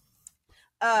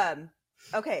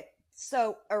 Okay,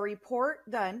 so a report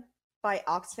done by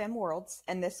Oxfam Worlds,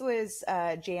 and this was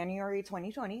January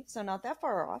 2020, so not that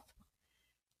far off.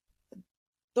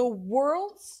 The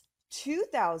world's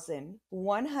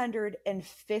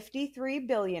 2,153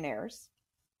 billionaires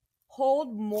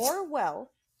hold more wealth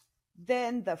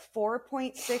than the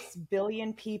 4.6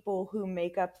 billion people who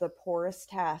make up the poorest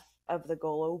half of the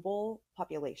global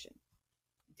population.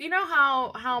 Do you know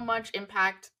how much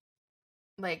impact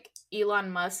like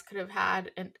Elon Musk could have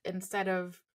had instead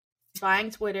of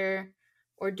buying Twitter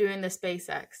or doing the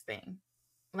SpaceX thing?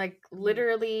 Like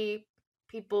literally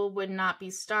people would not be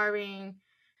starving.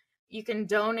 You can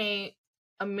donate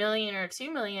 $1 million or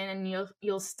 $2 million and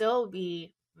you'll still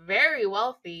be very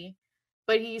wealthy,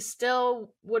 but he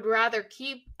still would rather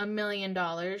keep $1 million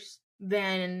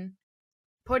than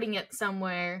putting it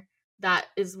somewhere that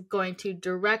is going to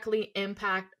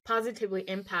positively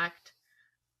impact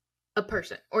a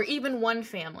person or even one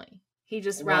family. He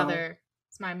just rather,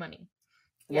 it's my money.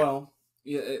 Yeah. Well,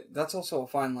 that's also a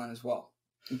fine line as well,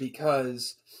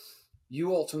 because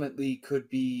you ultimately could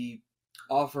be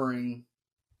offering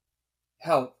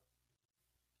help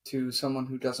to someone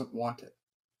who doesn't want it.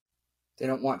 They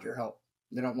don't want your help.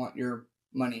 They don't want your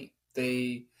money.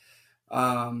 They,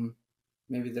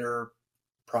 maybe they're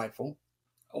prideful,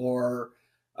 or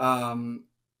I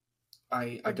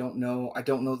don't know. I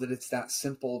don't know that it's that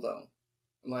simple though.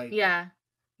 Like, yeah.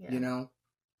 You know,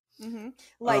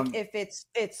 like if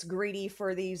it's greedy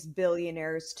for these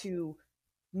billionaires to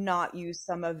not use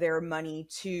some of their money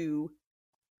to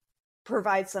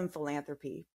provide some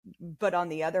philanthropy. But on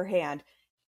the other hand,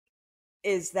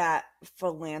 is that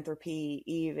philanthropy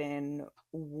even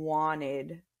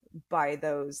wanted by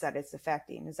those that it's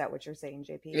affecting? Is that what you're saying,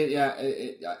 JP?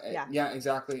 Yeah,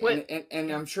 exactly.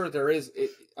 And I'm sure there is.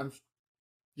 It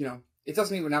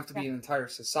doesn't even have to be an entire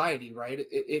society, right?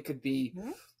 It could be,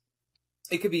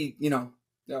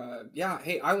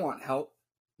 hey, I want help.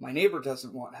 My neighbor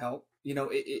doesn't want help.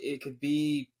 It could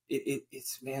be.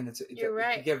 You're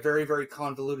right. It can get very, very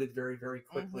convoluted very, very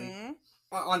quickly. Mm-hmm.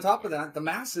 On top of that, the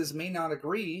masses may not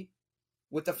agree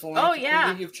with the philanthropy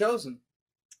that you've chosen,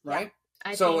 right?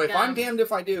 Yeah. If I'm damned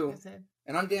if I do,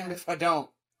 and I'm damned if I don't,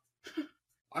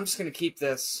 I'm just going to keep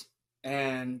this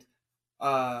and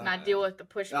not deal with the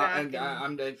pushback.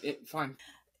 I'm fine.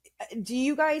 Do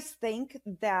you guys think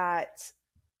that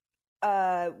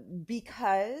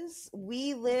because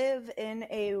we live in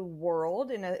a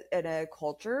world, in a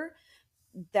culture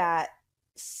that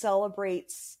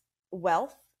celebrates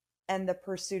wealth and the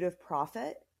pursuit of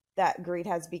profit, that greed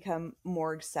has become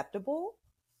more acceptable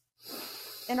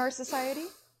in our society?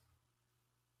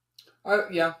 I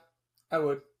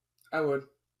would.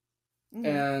 Mm-hmm.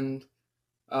 And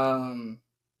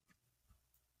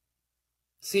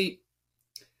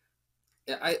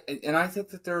I think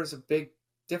that there is a big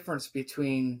difference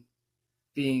between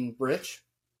being rich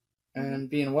and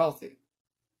being wealthy.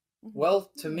 Mm-hmm.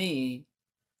 Wealth to me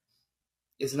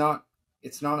it's not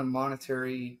a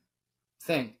monetary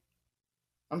thing.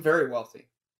 I'm very wealthy.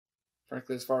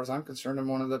 Frankly, as far as I'm concerned, I'm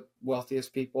one of the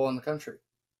wealthiest people in the country.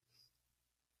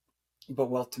 But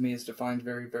wealth to me is defined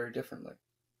very, very differently.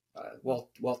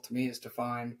 Wealth to me is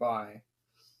defined by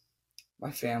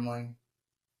my family,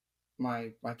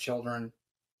 my children,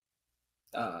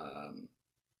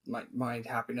 my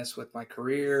happiness with my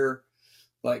career,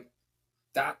 like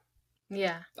that.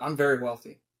 Yeah, I'm very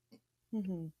wealthy.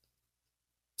 Mm-hmm.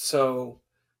 So,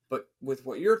 but with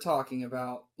what you're talking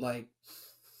about, like,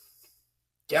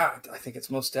 yeah, I think it's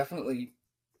most definitely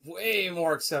way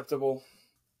more acceptable.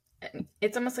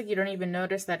 It's almost like you don't even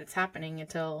notice that it's happening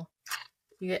until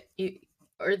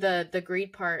or the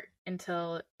greed part,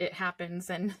 until it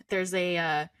happens and there's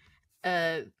a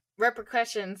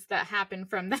repercussions that happen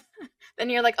from that. Then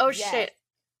you're like, oh shit,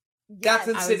 that's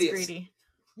insidious. I was greedy.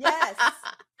 Yes.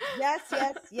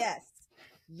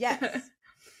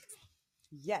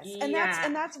 Yes.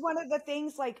 And that's one of the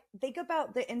things, like, think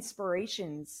about the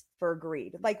inspirations for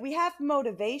greed. Like, we have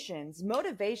motivations.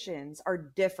 Motivations are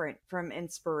different from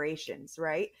inspirations,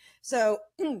 right? So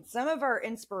some of our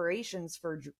inspirations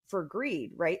for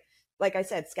greed, right? Like I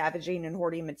said, scavenging and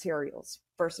hoarding materials,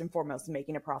 first and foremost,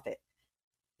 making a profit.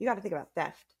 You got to think about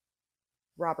theft,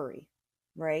 robbery,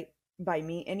 right?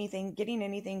 Getting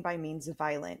anything by means of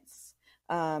violence,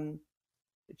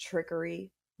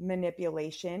 trickery,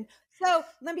 manipulation. So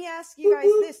let me ask you guys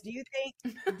this: Do you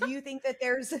think that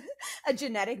there's a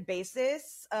genetic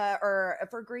basis or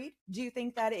for greed? Do you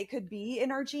think that it could be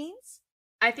in our genes?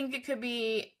 I think it could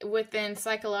be within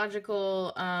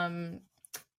psychological. I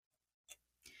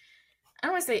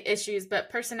don't want to say issues,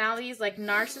 but personalities, like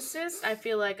narcissists. I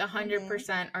feel like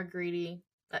 100% are greedy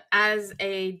as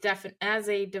a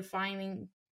defining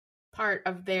part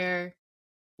of their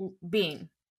being.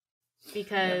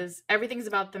 Because everything's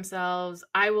about themselves.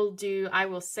 I will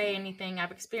say anything.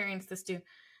 I've experienced this too.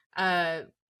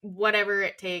 Whatever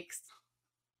it takes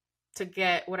to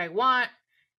get what I want,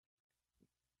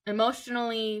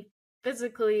 emotionally,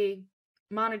 physically,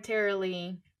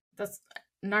 monetarily. That's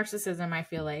narcissism, I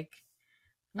feel like.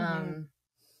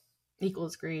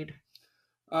 Equals greed.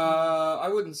 I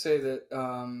wouldn't say that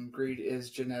greed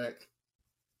is genetic.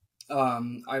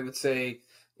 I would say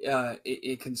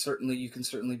you can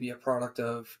certainly be a product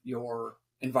of your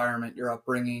environment, your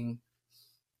upbringing,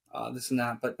 this and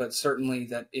that, but certainly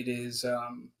that it is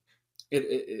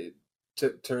to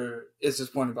Iz's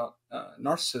point about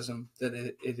narcissism, that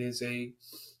it is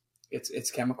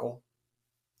it's chemical.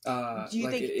 Do you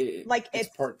think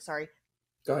it's part? Sorry.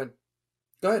 Go ahead.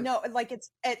 No, like it's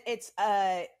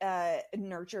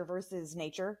nurture versus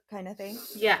nature kind of thing.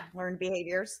 Yeah, learned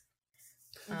behaviors.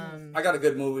 I got a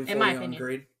good movie for you on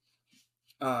greed.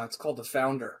 It's called The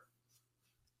Founder.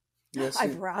 Yes,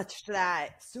 I've watched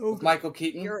that. So with Michael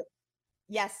Keaton.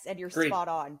 Yes, and you're greed. Spot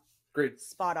on. Greed.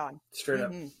 Spot on. Straight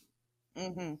up.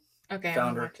 Okay.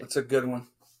 Founder. It's a good one.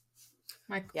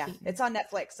 Michael Keaton. It's on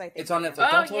Netflix. I think it's on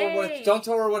Netflix. Don't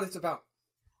tell her what it's about.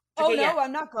 Oh no,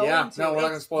 I'm not going to. No, we're not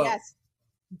going to spoil. Yes,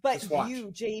 but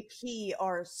you, JP,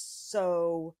 are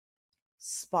so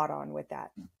spot on with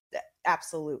that.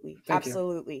 Absolutely. Thank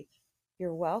you.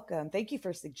 You're welcome. Thank you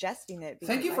for suggesting it.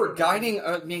 Thank you because I for didn't guiding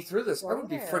even me through this. I go would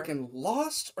be there. freaking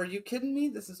lost. Are you kidding me?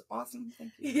 This is awesome.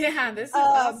 Thank you. Yeah, this is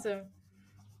awesome.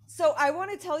 So I want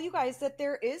to tell you guys that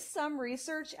there is some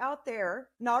research out there,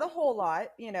 not a whole lot,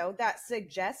 that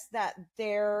suggests that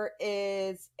there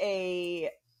is a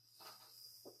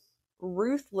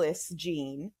ruthless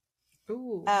gene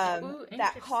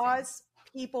that cause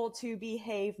people to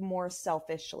behave more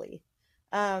selfishly.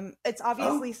 It's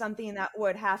obviously something that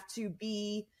would have to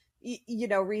be,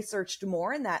 researched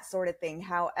more and that sort of thing.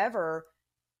 However,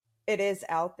 it is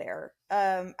out there.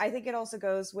 I think it also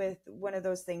goes with one of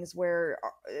those things where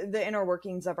the inner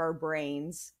workings of our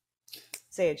brains.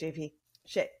 Say it, JP.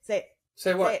 Shit. Say it.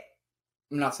 Say what? Say it.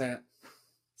 I'm not saying it.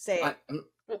 Say it.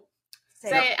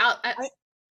 Say it.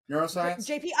 Neuroscience?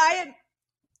 JP, I am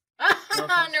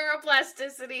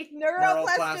neuroplasticity.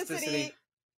 Neuroplasticity.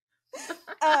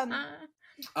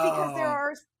 Because there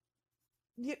are.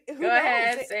 Go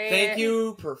ahead. Say Thank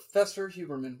you, Professor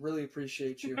Huberman. Really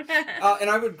appreciate you. And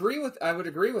I would agree with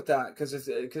that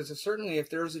because certainly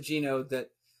if there's a genome that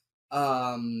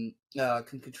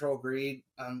can control greed,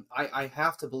 I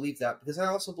have to believe that because I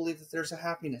also believe that there's a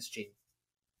happiness gene,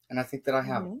 and I think that I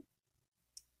have it.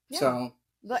 Yeah. So,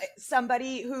 but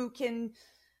somebody who can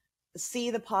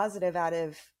see the positive out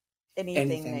of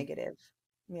anything negative.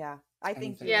 Yeah, I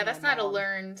think. Yeah, that's not a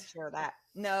learned. Share that.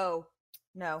 No.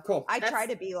 Cool. I try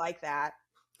to be like that.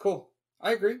 Cool.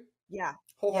 I agree. Yeah.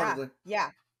 Wholeheartedly.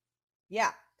 Yeah.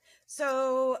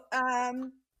 So,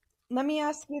 let me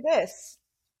ask you this.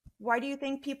 Why do you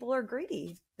think people are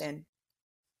greedy then?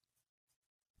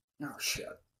 Oh, shit.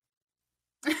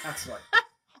 That's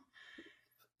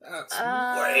that's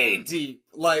way deep.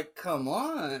 Like, come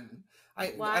on.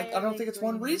 I don't think it's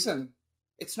one reason.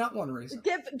 It's not one reason.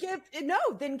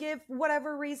 Give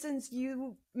whatever reasons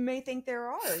you may think there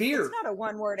are. Fear. It's not a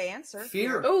one-word answer.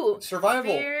 Fear. Ooh,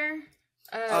 survival. Fear.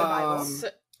 Survival.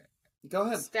 Go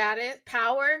ahead. Status.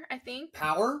 Power, I think.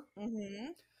 Power? Mm-hmm.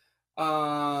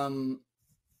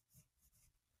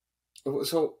 What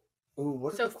so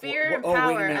are the fear and power?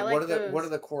 power. Wait a minute. I like what are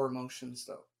the core emotions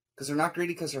though? Because they're not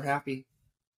greedy because they're happy.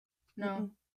 No.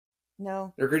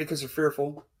 No. They're greedy because they're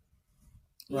fearful.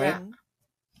 Right? Yeah.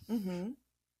 Mm-hmm.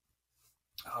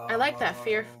 I like that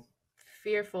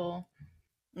fearful.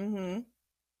 Mm-hmm.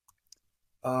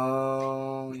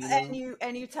 Oh, and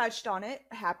you touched on it.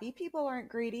 Happy people aren't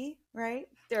greedy, right?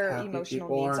 Their Happy emotional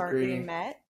people needs aren't greedy. being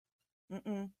met.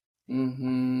 Mm-mm.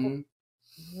 Mm-hmm.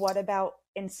 What about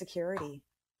insecurity?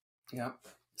 Yeah.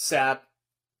 Sad.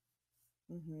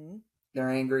 Mm-hmm. They're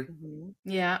angry. Mm-hmm.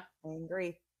 Yeah.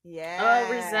 Angry.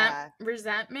 Yeah.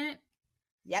 Resentment.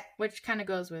 Yep. Which kind of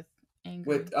goes with anger.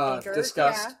 With Anger,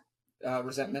 disgust.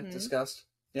 Resentment, Mhm. disgust.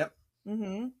 Yep.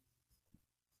 Mm-hmm.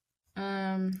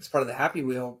 It's part of the happy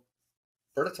wheel.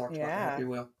 Berta talked about the Yeah. happy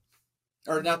wheel.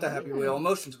 Or not the happy wheel,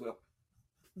 emotions wheel.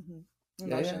 Mm-hmm.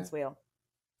 Emotions wheel.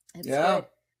 It's Yeah. good.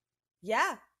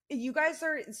 Yeah. You guys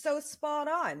are so spot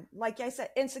on. Like I said,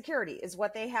 insecurity is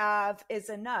what they have is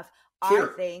enough.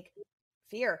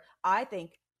 Fear. I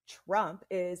think Trump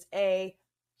is a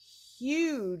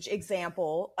huge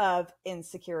example of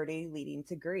insecurity leading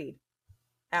to greed.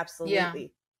 Absolutely. Yeah.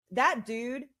 That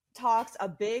dude talks a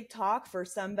big talk for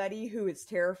somebody who is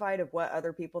terrified of what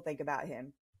other people think about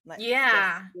him. Let's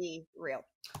just be real.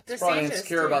 He's probably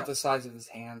insecure about the size of his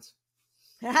hands.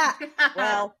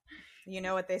 Well, you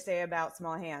know what they say about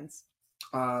small hands.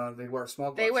 They wear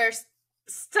small gloves. They wear.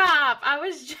 Stop! I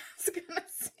was just gonna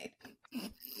say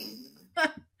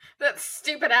that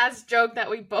stupid ass joke that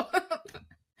we both.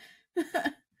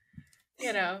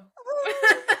 You know.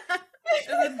 It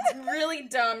was a really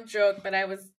dumb joke, but I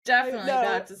was definitely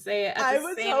about to say it. I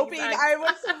was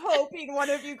hoping one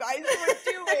of you guys would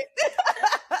do it.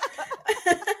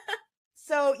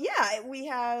 So yeah, we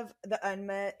have the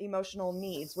unmet emotional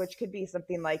needs, which could be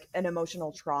something like an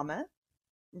emotional trauma,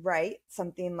 right?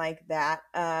 Something like that.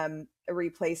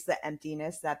 Replace the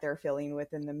emptiness that they're feeling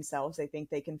within themselves. They think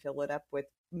they can fill it up with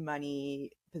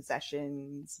money,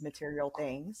 possessions, material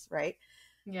things, right?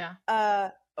 Yeah.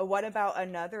 What about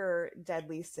another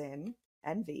deadly sin?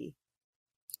 Envy.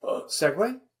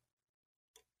 Segue?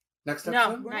 Next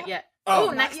episode? No, not yet. Oh,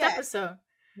 Ooh, next episode.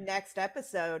 Next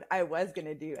episode, I was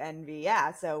gonna do envy.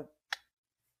 Yeah, so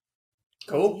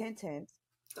cool. Hint.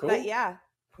 Cool. But yeah,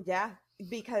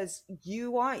 because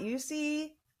you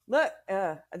see. Look,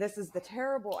 this is the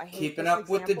terrible. I hate keeping this up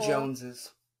example. with the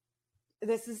Joneses.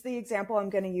 This is the example I'm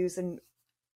going to use, and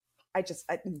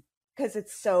because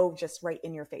it's so just right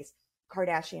in your face.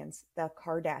 The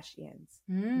Kardashians.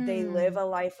 They live a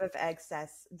life of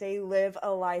excess. They live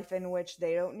a life in which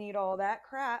they don't need all that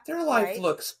crap. Their life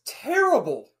looks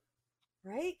terrible.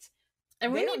 Right?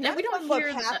 And we None we of don't them look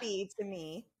hear happy to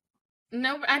me.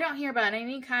 no, I don't hear about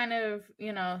any kind of,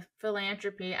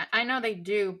 philanthropy. I know they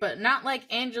do, but not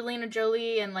like Angelina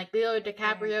Jolie and like Leo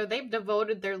DiCaprio. They've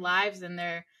devoted their lives and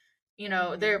their,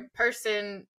 their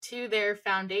person to their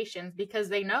foundations because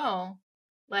they know,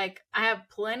 like, I have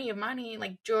plenty of money.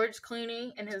 Like George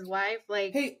Clooney and his wife,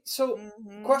 like, Hey, so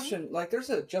question, like there's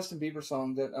a Justin Bieber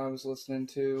song that I was listening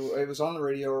to. It was on the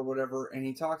radio or whatever, and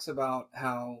he talks about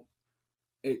how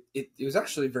it was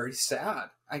actually very sad.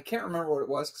 I can't remember what it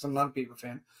was because I'm not a Bieber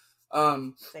fan.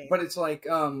 But it's like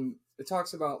it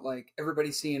talks about like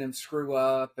everybody seeing him screw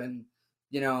up and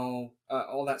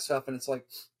all that stuff, and it's like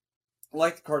the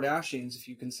Kardashians, if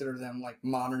you consider them like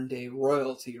modern day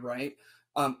royalty, right?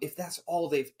 If that's all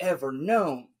they've ever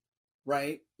known,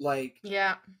 right? Like,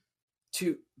 yeah,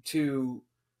 to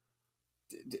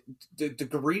the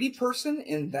greedy person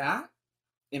in that,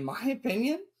 in my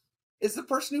opinion, is the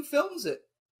person who films it.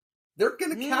 They're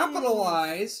going to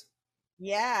capitalize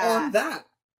on that.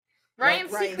 Ryan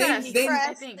Seacrest,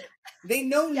 I think. They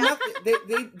know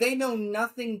nothing. They know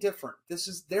nothing different. This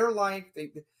is their life.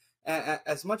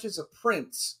 As much as a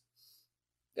prince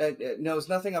knows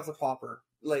nothing of the pauper.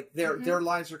 Like their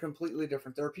lives are completely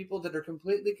different. There are people that are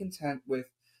completely content with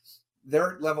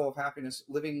their level of happiness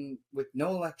living with no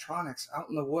electronics out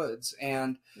in the woods.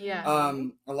 And a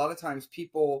lot of times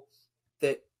people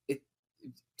that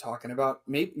talking about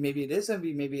maybe it is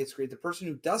envy, maybe it's greed. The person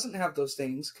who doesn't have those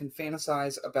things can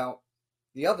fantasize about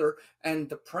the other, and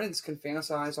the prince can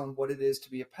fantasize on what it is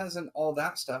to be a peasant, all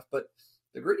that stuff. But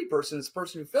the greedy person is the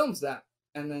person who films that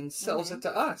and then sells it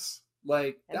to us.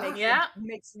 Like that.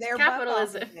 Makes their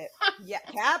capitalism.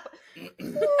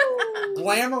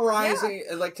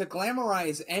 Glamorizing, like to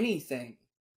glamorize anything.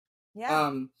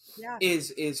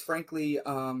 Is frankly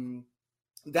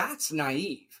that's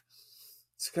naive.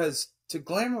 It's because to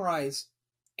glamorize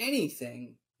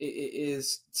anything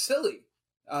is silly,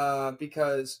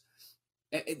 because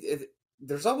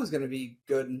there's always going to be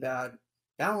good and bad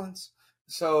balance.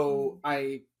 So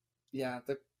the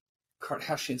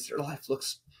Kardashians, their life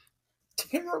looks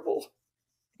terrible.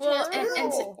 Well,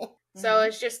 and so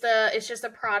it's just a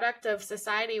product of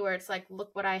society where it's like,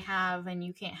 look what I have and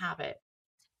you can't have it.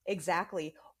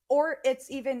 Exactly. Or it's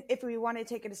even, if we want to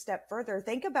take it a step further,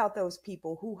 think about those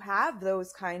people who have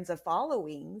those kinds of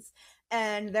followings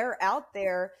and they're out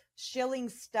there shilling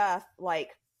stuff like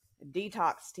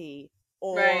detox tea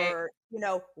or,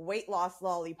 weight loss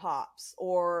lollipops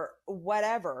or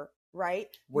whatever, right?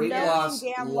 Weight loss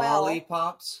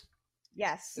lollipops?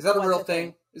 Yes. Is that a real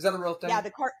thing? Is that a real thing? Yeah,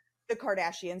 the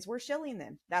Kardashians were shilling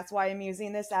them. That's why I'm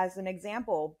using this as an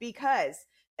example, because,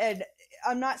 and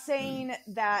I'm not saying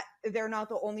that they're not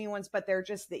the only ones, but they're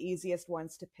just the easiest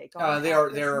ones to pick on.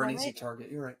 They're an easy target.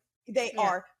 You're right. They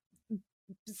are.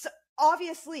 So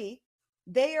obviously,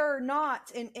 they are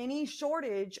not in any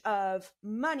shortage of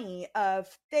money, of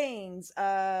things,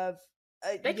 of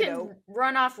they can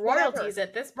run off royalties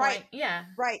at this point. Right. Yeah.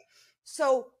 Right.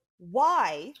 So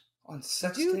why on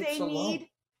sex do tapes they alone. need?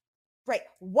 Right.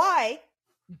 Why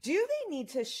do they need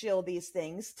to shill these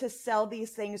things, to sell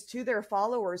these things to their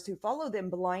followers who follow them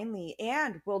blindly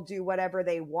and will do whatever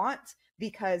they want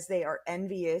because they are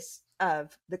envious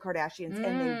of the Kardashians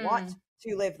and they want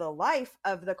to live the life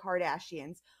of the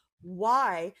Kardashians?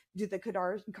 Why do the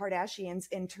Kardashians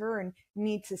in turn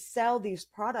need to sell these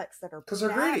products that are they're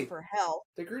greedy for health?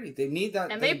 They're greedy. They need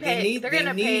that. And they pay.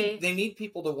 They need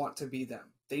people to want to be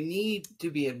them. They need to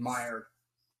be admired.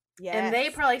 Yes. And they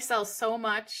probably sell so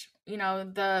much,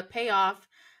 the payoff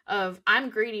of I'm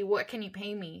greedy, what can you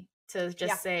pay me to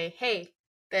just say, hey,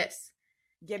 this.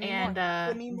 Give me and more.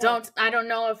 Give me more. I don't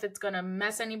know if it's gonna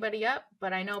mess anybody up,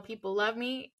 but I know people love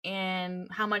me, and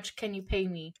how much can you pay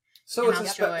me? So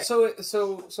it's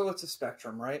so it's a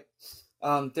spectrum, right?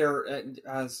 That's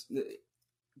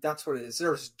what it is.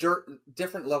 There's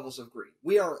different levels of greed.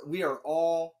 We are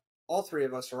all three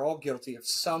of us are all guilty of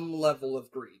some level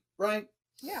of greed, right?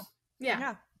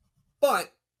 Yeah.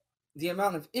 But the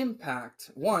amount of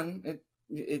impact,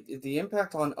 the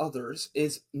impact on others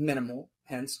is minimal.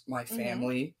 Hence, my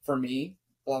family, for me,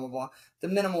 blah blah blah.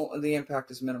 The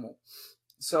impact is minimal.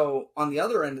 So on the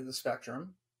other end of the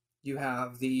spectrum, you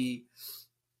have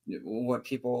what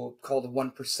people call the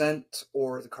 1%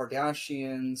 or the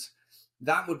Kardashians.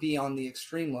 That would be on the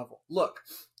extreme level. Look,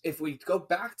 if we go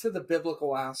back to the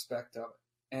biblical aspect of it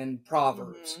and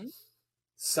Proverbs,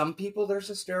 some people there's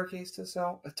a staircase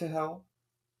to hell.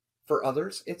 For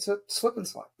others, it's a slip and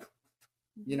slide.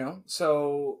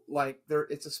 So like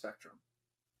it's a spectrum.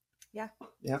 Yeah.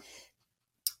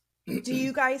 Do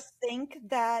you guys think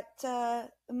that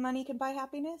money can buy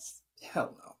happiness?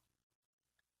 Hell no.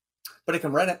 But it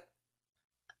can rent it.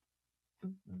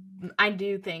 I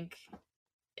do think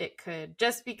it could,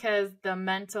 just because the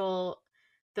mental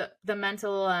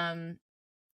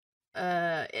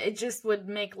it just would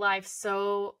make life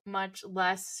so much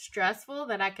less stressful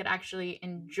that I could actually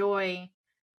enjoy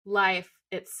life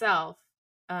itself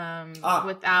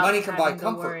without money can buy having to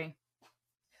comfort. worry.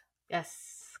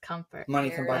 Yes, comfort.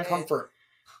 Money can buy There it is. comfort.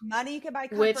 Money can buy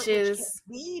comfort, Which which is-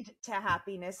 can lead to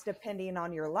happiness depending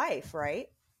on your life, right?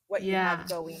 What you Yeah. have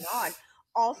going on.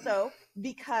 Also,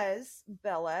 because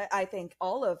Bella, I think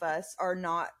all of us are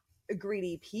not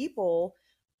greedy people.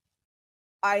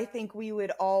 I think we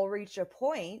would all reach a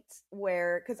point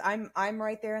where, because I'm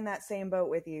right there in that same boat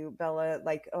with you, Bella.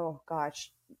 Like, oh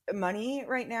gosh, money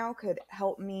right now could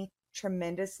help me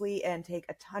tremendously and take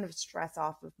a ton of stress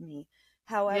off of me.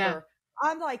 However,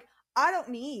 I'm like, I don't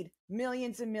need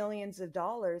millions and millions of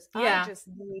dollars. Yeah. I just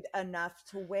need enough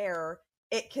to where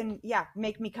it can,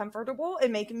 make me comfortable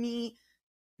and make me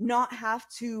not have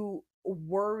to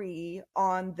worry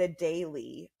on the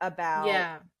daily about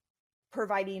Yeah.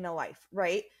 providing a life,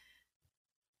 right?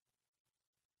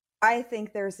 I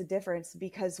think there's a difference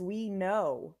because we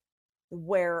know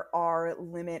where our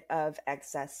limit of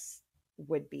excess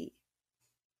would be.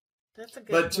 That's a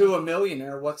good But to a point.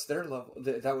 millionaire, what's their level?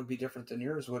 That would be different than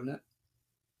yours, wouldn't it?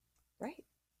 Right.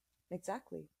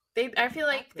 Exactly. I feel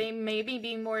like Exactly. they maybe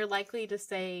be more likely to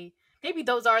say, maybe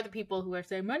those are the people who are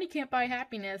saying money can't buy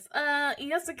happiness.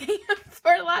 Yes, it can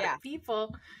for a lot Yeah. of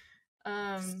people.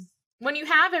 When you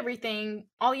have everything,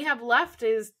 all you have left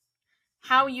is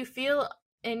how you feel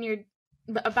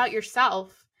about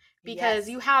yourself, because Yes.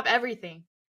 you have everything.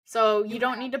 So you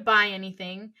don't need to buy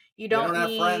anything. You They don't don't have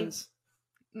need friends.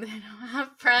 They don't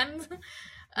have friends.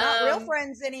 Not real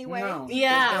friends anyway. No, Because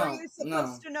Yeah. how are they you don't.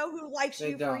 supposed No. to know who likes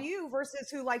They you for don't. you versus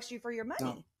who likes you for your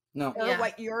money? No. Or Yeah.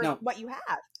 what No. what you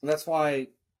have. That's why,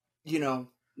 when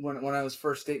I was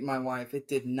first dating my wife, it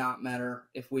did not matter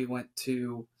if we went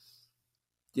to,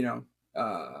 we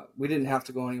didn't have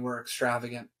to go anywhere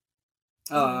extravagant.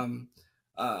 And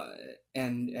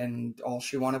all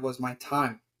she wanted was my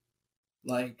time.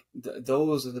 Like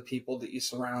those are the people that you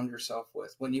surround yourself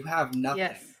with when you have nothing.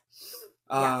 Yes.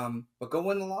 But go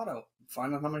win the lotto.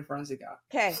 Find out how many friends you got.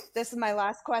 Okay, this is my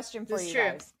last question for This is you true.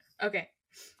 guys. Okay.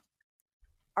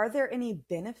 Are there any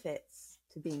benefits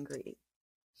to being greedy?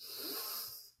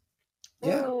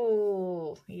 Yeah.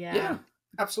 Oh, yeah. Yeah.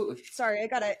 Absolutely. Sorry, I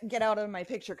gotta get out of my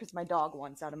picture because my dog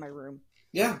wants out of my room.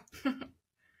 Yeah.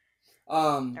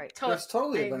 right. There's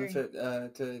totally I a agree.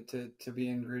 benefit to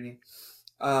being greedy.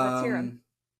 Let's hear 'em.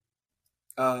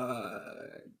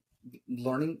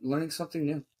 Learning something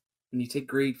new. When you take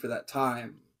greed for that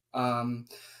time, play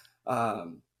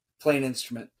an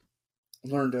instrument,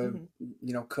 learn to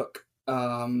cook.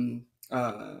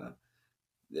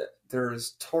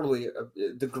 There's totally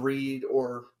the greed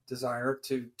or desire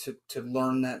to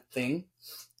learn that thing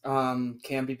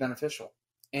can be beneficial,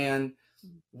 and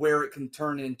where it can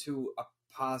turn into a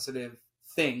positive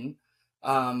thing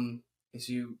is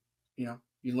you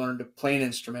learn to play an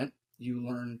instrument, you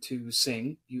learn to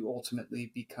sing, you ultimately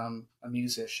become a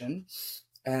musician,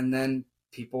 and then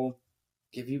people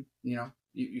give you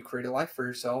you create a life for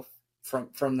yourself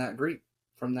from that greed,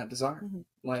 from that desire.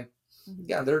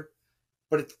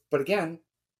 But again,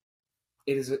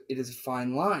 it is a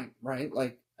fine line, right?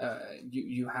 Like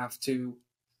you have to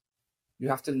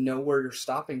know where your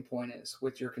stopping point is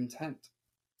with your content.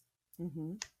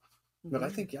 But I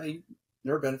think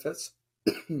there are benefits.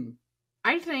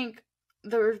 I think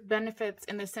there are benefits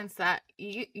in the sense that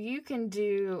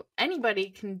anybody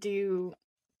can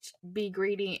be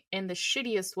greedy in the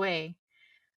shittiest way.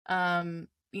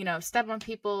 Step on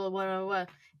people, what.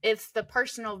 It's the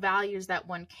personal values that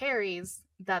one carries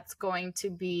that's going to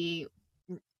be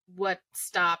what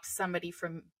stops somebody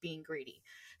from being greedy.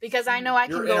 Because I know I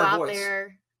can go out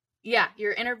there. Yeah,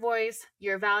 your inner voice,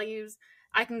 your values.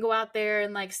 I can go out there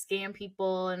and like scam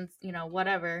people and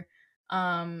whatever.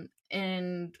 And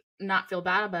not feel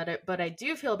bad about it, but I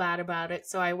do feel bad about it,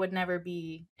 so I would never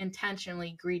be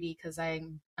intentionally greedy because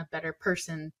I'm a better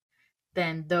person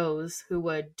than those who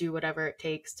would do whatever it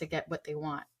takes to get what they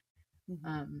want.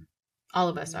 All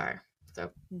of us are.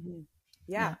 So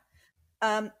yeah.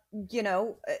 And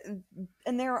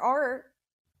there are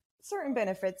certain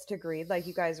benefits to greed, like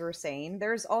you guys were saying.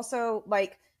 There's also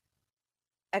like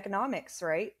economics,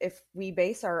 right? If we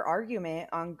base our argument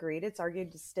on greed, it's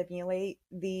argued to stimulate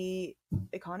the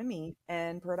economy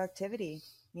and productivity,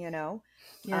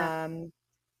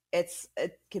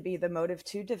 it could be the motive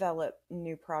to develop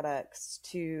new products,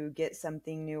 to get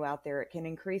something new out there. It can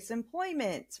increase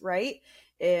employment, right?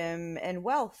 And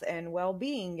wealth and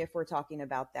well-being, if we're talking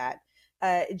about that.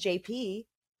 JP,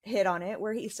 hit on it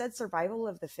where he said survival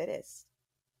of the fittest.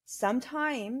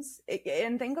 Sometimes,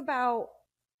 and think about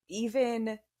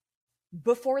even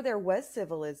before there was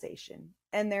civilization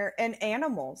and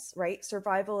animals, right?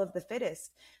 Survival of the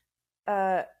fittest.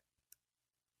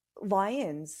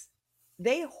 Lions,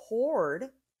 they hoard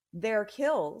their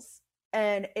kills,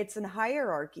 and it's in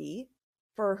hierarchy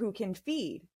for who can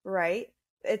feed, right?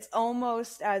 It's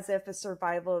almost as if a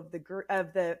survival of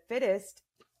the fittest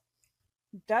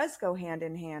does go hand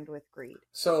in hand with greed.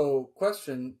 So,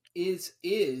 question is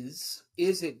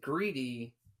it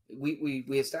greedy? We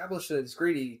established that it's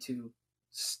greedy to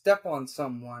step on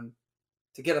someone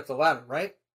to get up the ladder,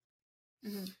 right?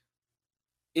 Mm-hmm.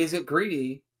 Is it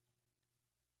greedy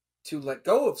to let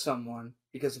go of someone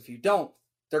because if you don't,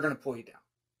 they're going to pull you down?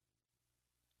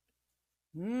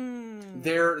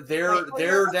 Their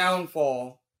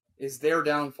downfall is their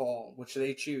downfall, which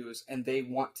they choose, and they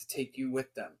want to take you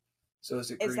with them. So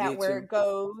is it greedy? Is that where it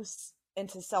goes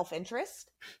into self-interest?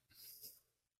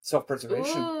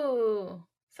 Self-preservation. Ooh,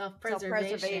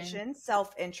 self-preservation,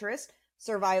 self-interest,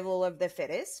 survival of the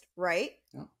fittest, right?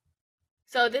 Yeah.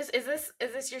 So is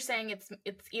this you're saying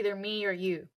it's either me or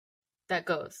you that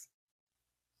goes?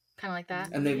 Kind of like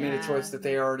that. And they've made a choice that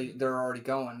they're already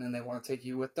going, and they want to take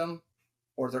you with them,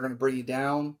 or they're going to bring you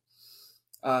down,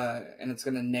 and it's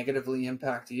going to negatively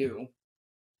impact you.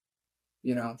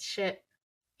 You know. Shit.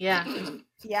 Yeah.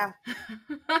 Yeah.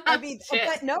 I mean,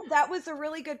 but no, that was a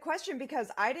really good question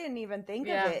because I didn't even think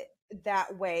of it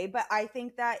that way. But I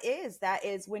think that is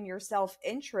when your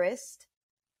self-interest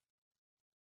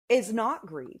is not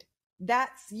greed.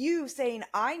 That's you saying,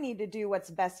 I need to do what's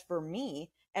best for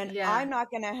me. And I'm not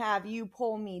going to have you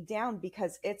pull me down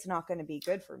because it's not going to be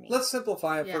good for me. Let's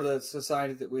simplify it for the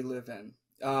society that we live in.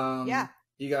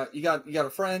 You got a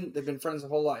friend. They've been friends the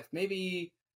whole life.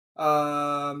 Maybe,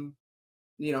 you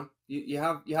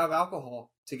have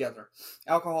alcohol together.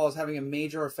 Alcohol is having a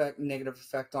major negative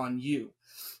effect on you,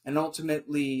 and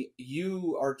ultimately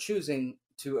you are choosing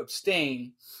to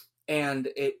abstain. And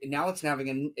it's having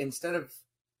and it's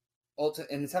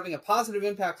having a positive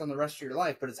impact on the rest of your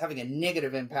life, but it's having a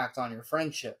negative impact on your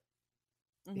friendship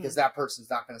because that person's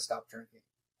not going to stop drinking.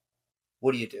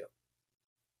 What do?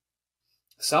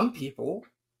 Some people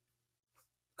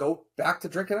go back to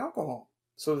drinking alcohol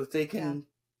so that they can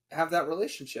have that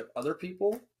relationship. Other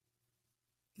people,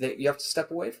 you have to step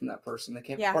away from that person. They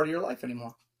can't be part of your life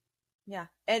anymore. Yeah.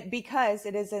 And because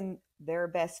it is in their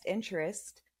best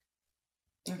interest.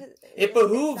 It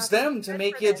behooves them to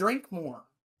make you drink more.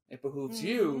 It behooves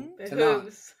you to not.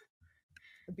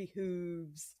 It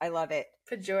behooves. I love it.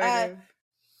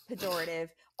 Pejorative.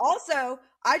 Also,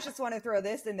 I just want to throw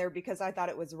this in there because I thought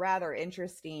it was rather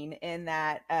interesting in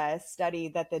that study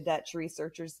that the Dutch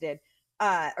researchers did,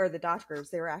 or the doctors.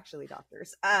 They were actually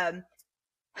doctors.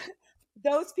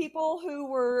 Those people who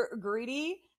were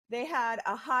greedy, they had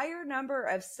a higher number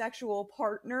of sexual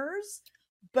partners,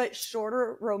 but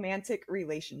shorter romantic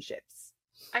relationships.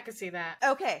 I could see that.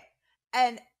 Okay.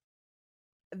 And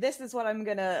this is what I'm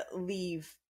going to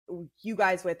leave you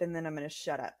guys with, and then I'm going to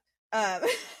shut up.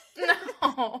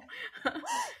 No.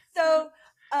 So,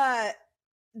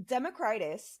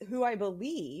 Democritus, who I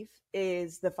believe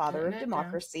is the father of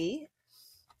democracy,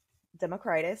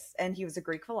 Democritus, and he was a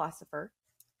Greek philosopher.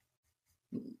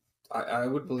 I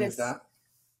would believe that.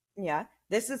 Yeah.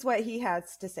 This is what he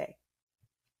has to say.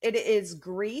 It is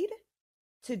greed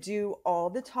to do all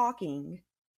the talking,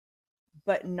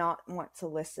 but not want to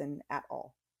listen at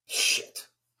all. Shit.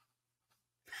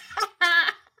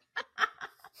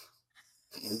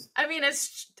 I mean,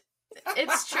 it's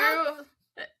true.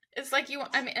 It's like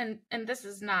and this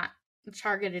is not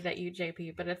targeted at you,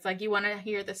 JP, but it's like you want to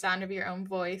hear the sound of your own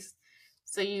voice,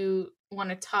 so you want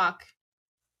to talk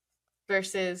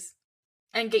versus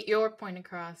and get your point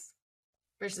across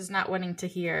versus not wanting to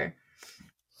hear,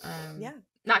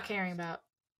 not caring about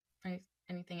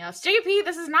anything else. JP,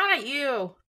 this is not at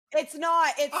you. It's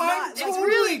not. I'm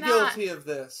totally guilty of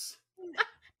this.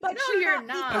 But no, you're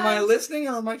not. Am I listening,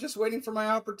 or am I just waiting for my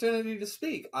opportunity to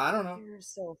speak? I don't know. You're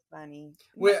so funny.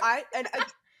 Wait.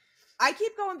 I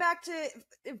keep going back to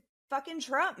fucking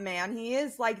Trump, man. He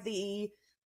is like the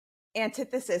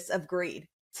antithesis of greed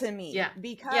to me. Yeah.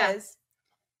 Because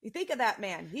you think of that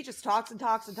man. He just talks and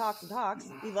talks and talks and talks.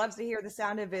 He loves to hear the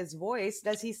sound of his voice.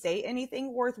 Does he say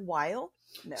anything worthwhile?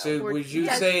 No. So would you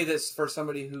say this for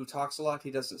somebody who talks a lot, he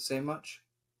doesn't say much?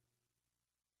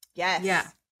 Yes. Yeah.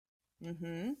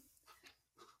 Mm-hmm.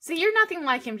 See, you're nothing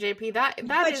like him, JP.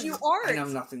 But you aren't.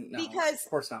 I'm nothing. No, because of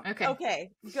course not.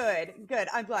 Okay. Good.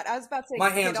 I'm glad. I was about to say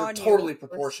my hands are totally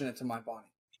proportionate to my body.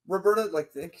 Roberta,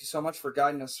 like, thank you so much for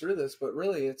guiding us through this, but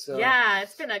really it's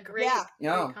it's been a great,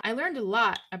 Yeah. I learned a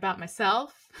lot about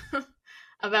myself,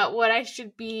 about what I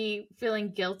should be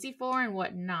feeling guilty for and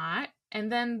what not,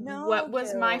 and then what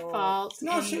was my fault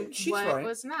and she's what right.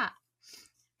 was not.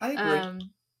 I agree.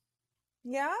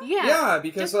 Yeah,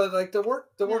 because like the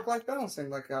work-life balance thing,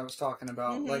 like I was talking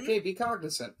about, like, hey, be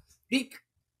cognizant, be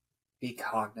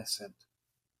cognizant.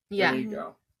 Yeah, there you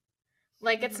go.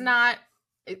 Like, it's not,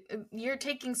 you're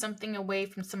taking something away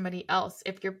from somebody else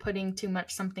if you're putting too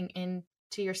much something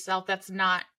into yourself that's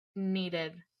not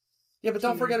needed. Yeah, but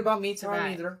don't forget about me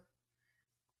time either.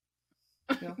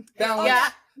 You know,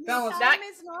 balance. Balance. That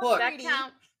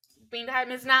counts. Being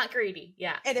time is not greedy.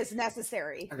 Yeah, it is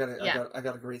necessary. I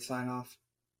got a great sign off.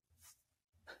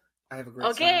 I have a great.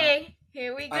 Okay,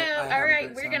 here we go. All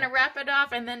right, we're gonna sign-off. wrap it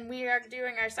off, and then we are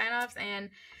doing our sign offs. And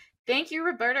thank you,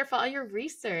 Roberta, for all your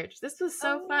research. This was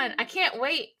so fun. I can't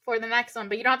wait for the next one,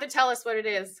 but you don't have to tell us what it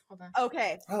is. Hold on.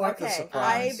 Okay. I like the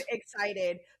surprise. I'm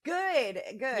excited. Good.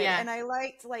 Yeah. And I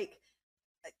liked, like,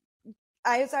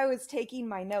 as I was taking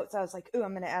my notes, I was like, "Ooh, I'm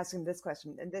going to ask him this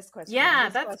question and this question." Yeah,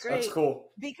 and this that's question. great. That's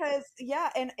cool. Because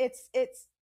and it's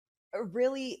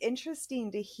really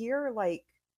interesting to hear, like,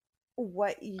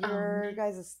 what your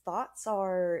guys' thoughts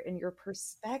are and your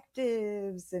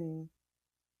perspectives, and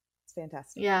it's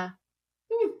fantastic. Yeah.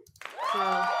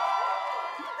 So.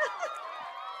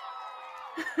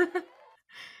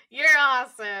 You're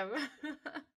awesome.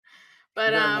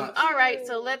 But all right,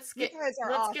 so let's give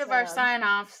our sign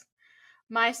offs.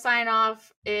 My sign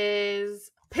off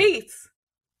is peace.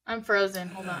 I'm frozen.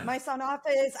 Hold on. My sign off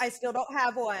is I still don't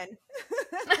have one.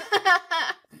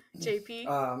 JP.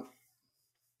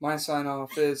 My sign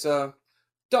off is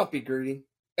don't be greedy.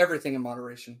 Everything in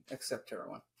moderation except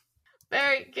heroin.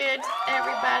 Very good,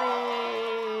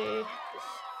 everybody.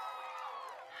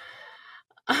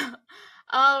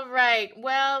 All right.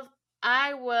 Well,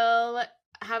 I will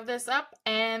have this up,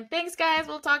 and thanks, guys.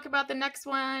 We'll talk about the next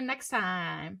one next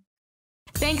time.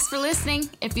 Thanks for listening.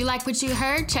 If you like what you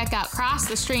heard, check out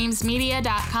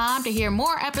CrossTheStreamsMedia.com to hear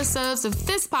more episodes of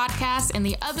this podcast and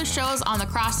the other shows on the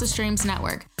Cross the Streams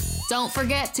network. Don't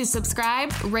forget to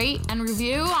subscribe, rate, and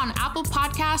review on Apple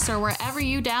Podcasts or wherever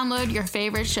you download your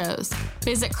favorite shows.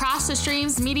 Visit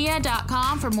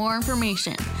CrossTheStreamsMedia.com for more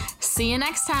information. See you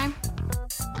next time.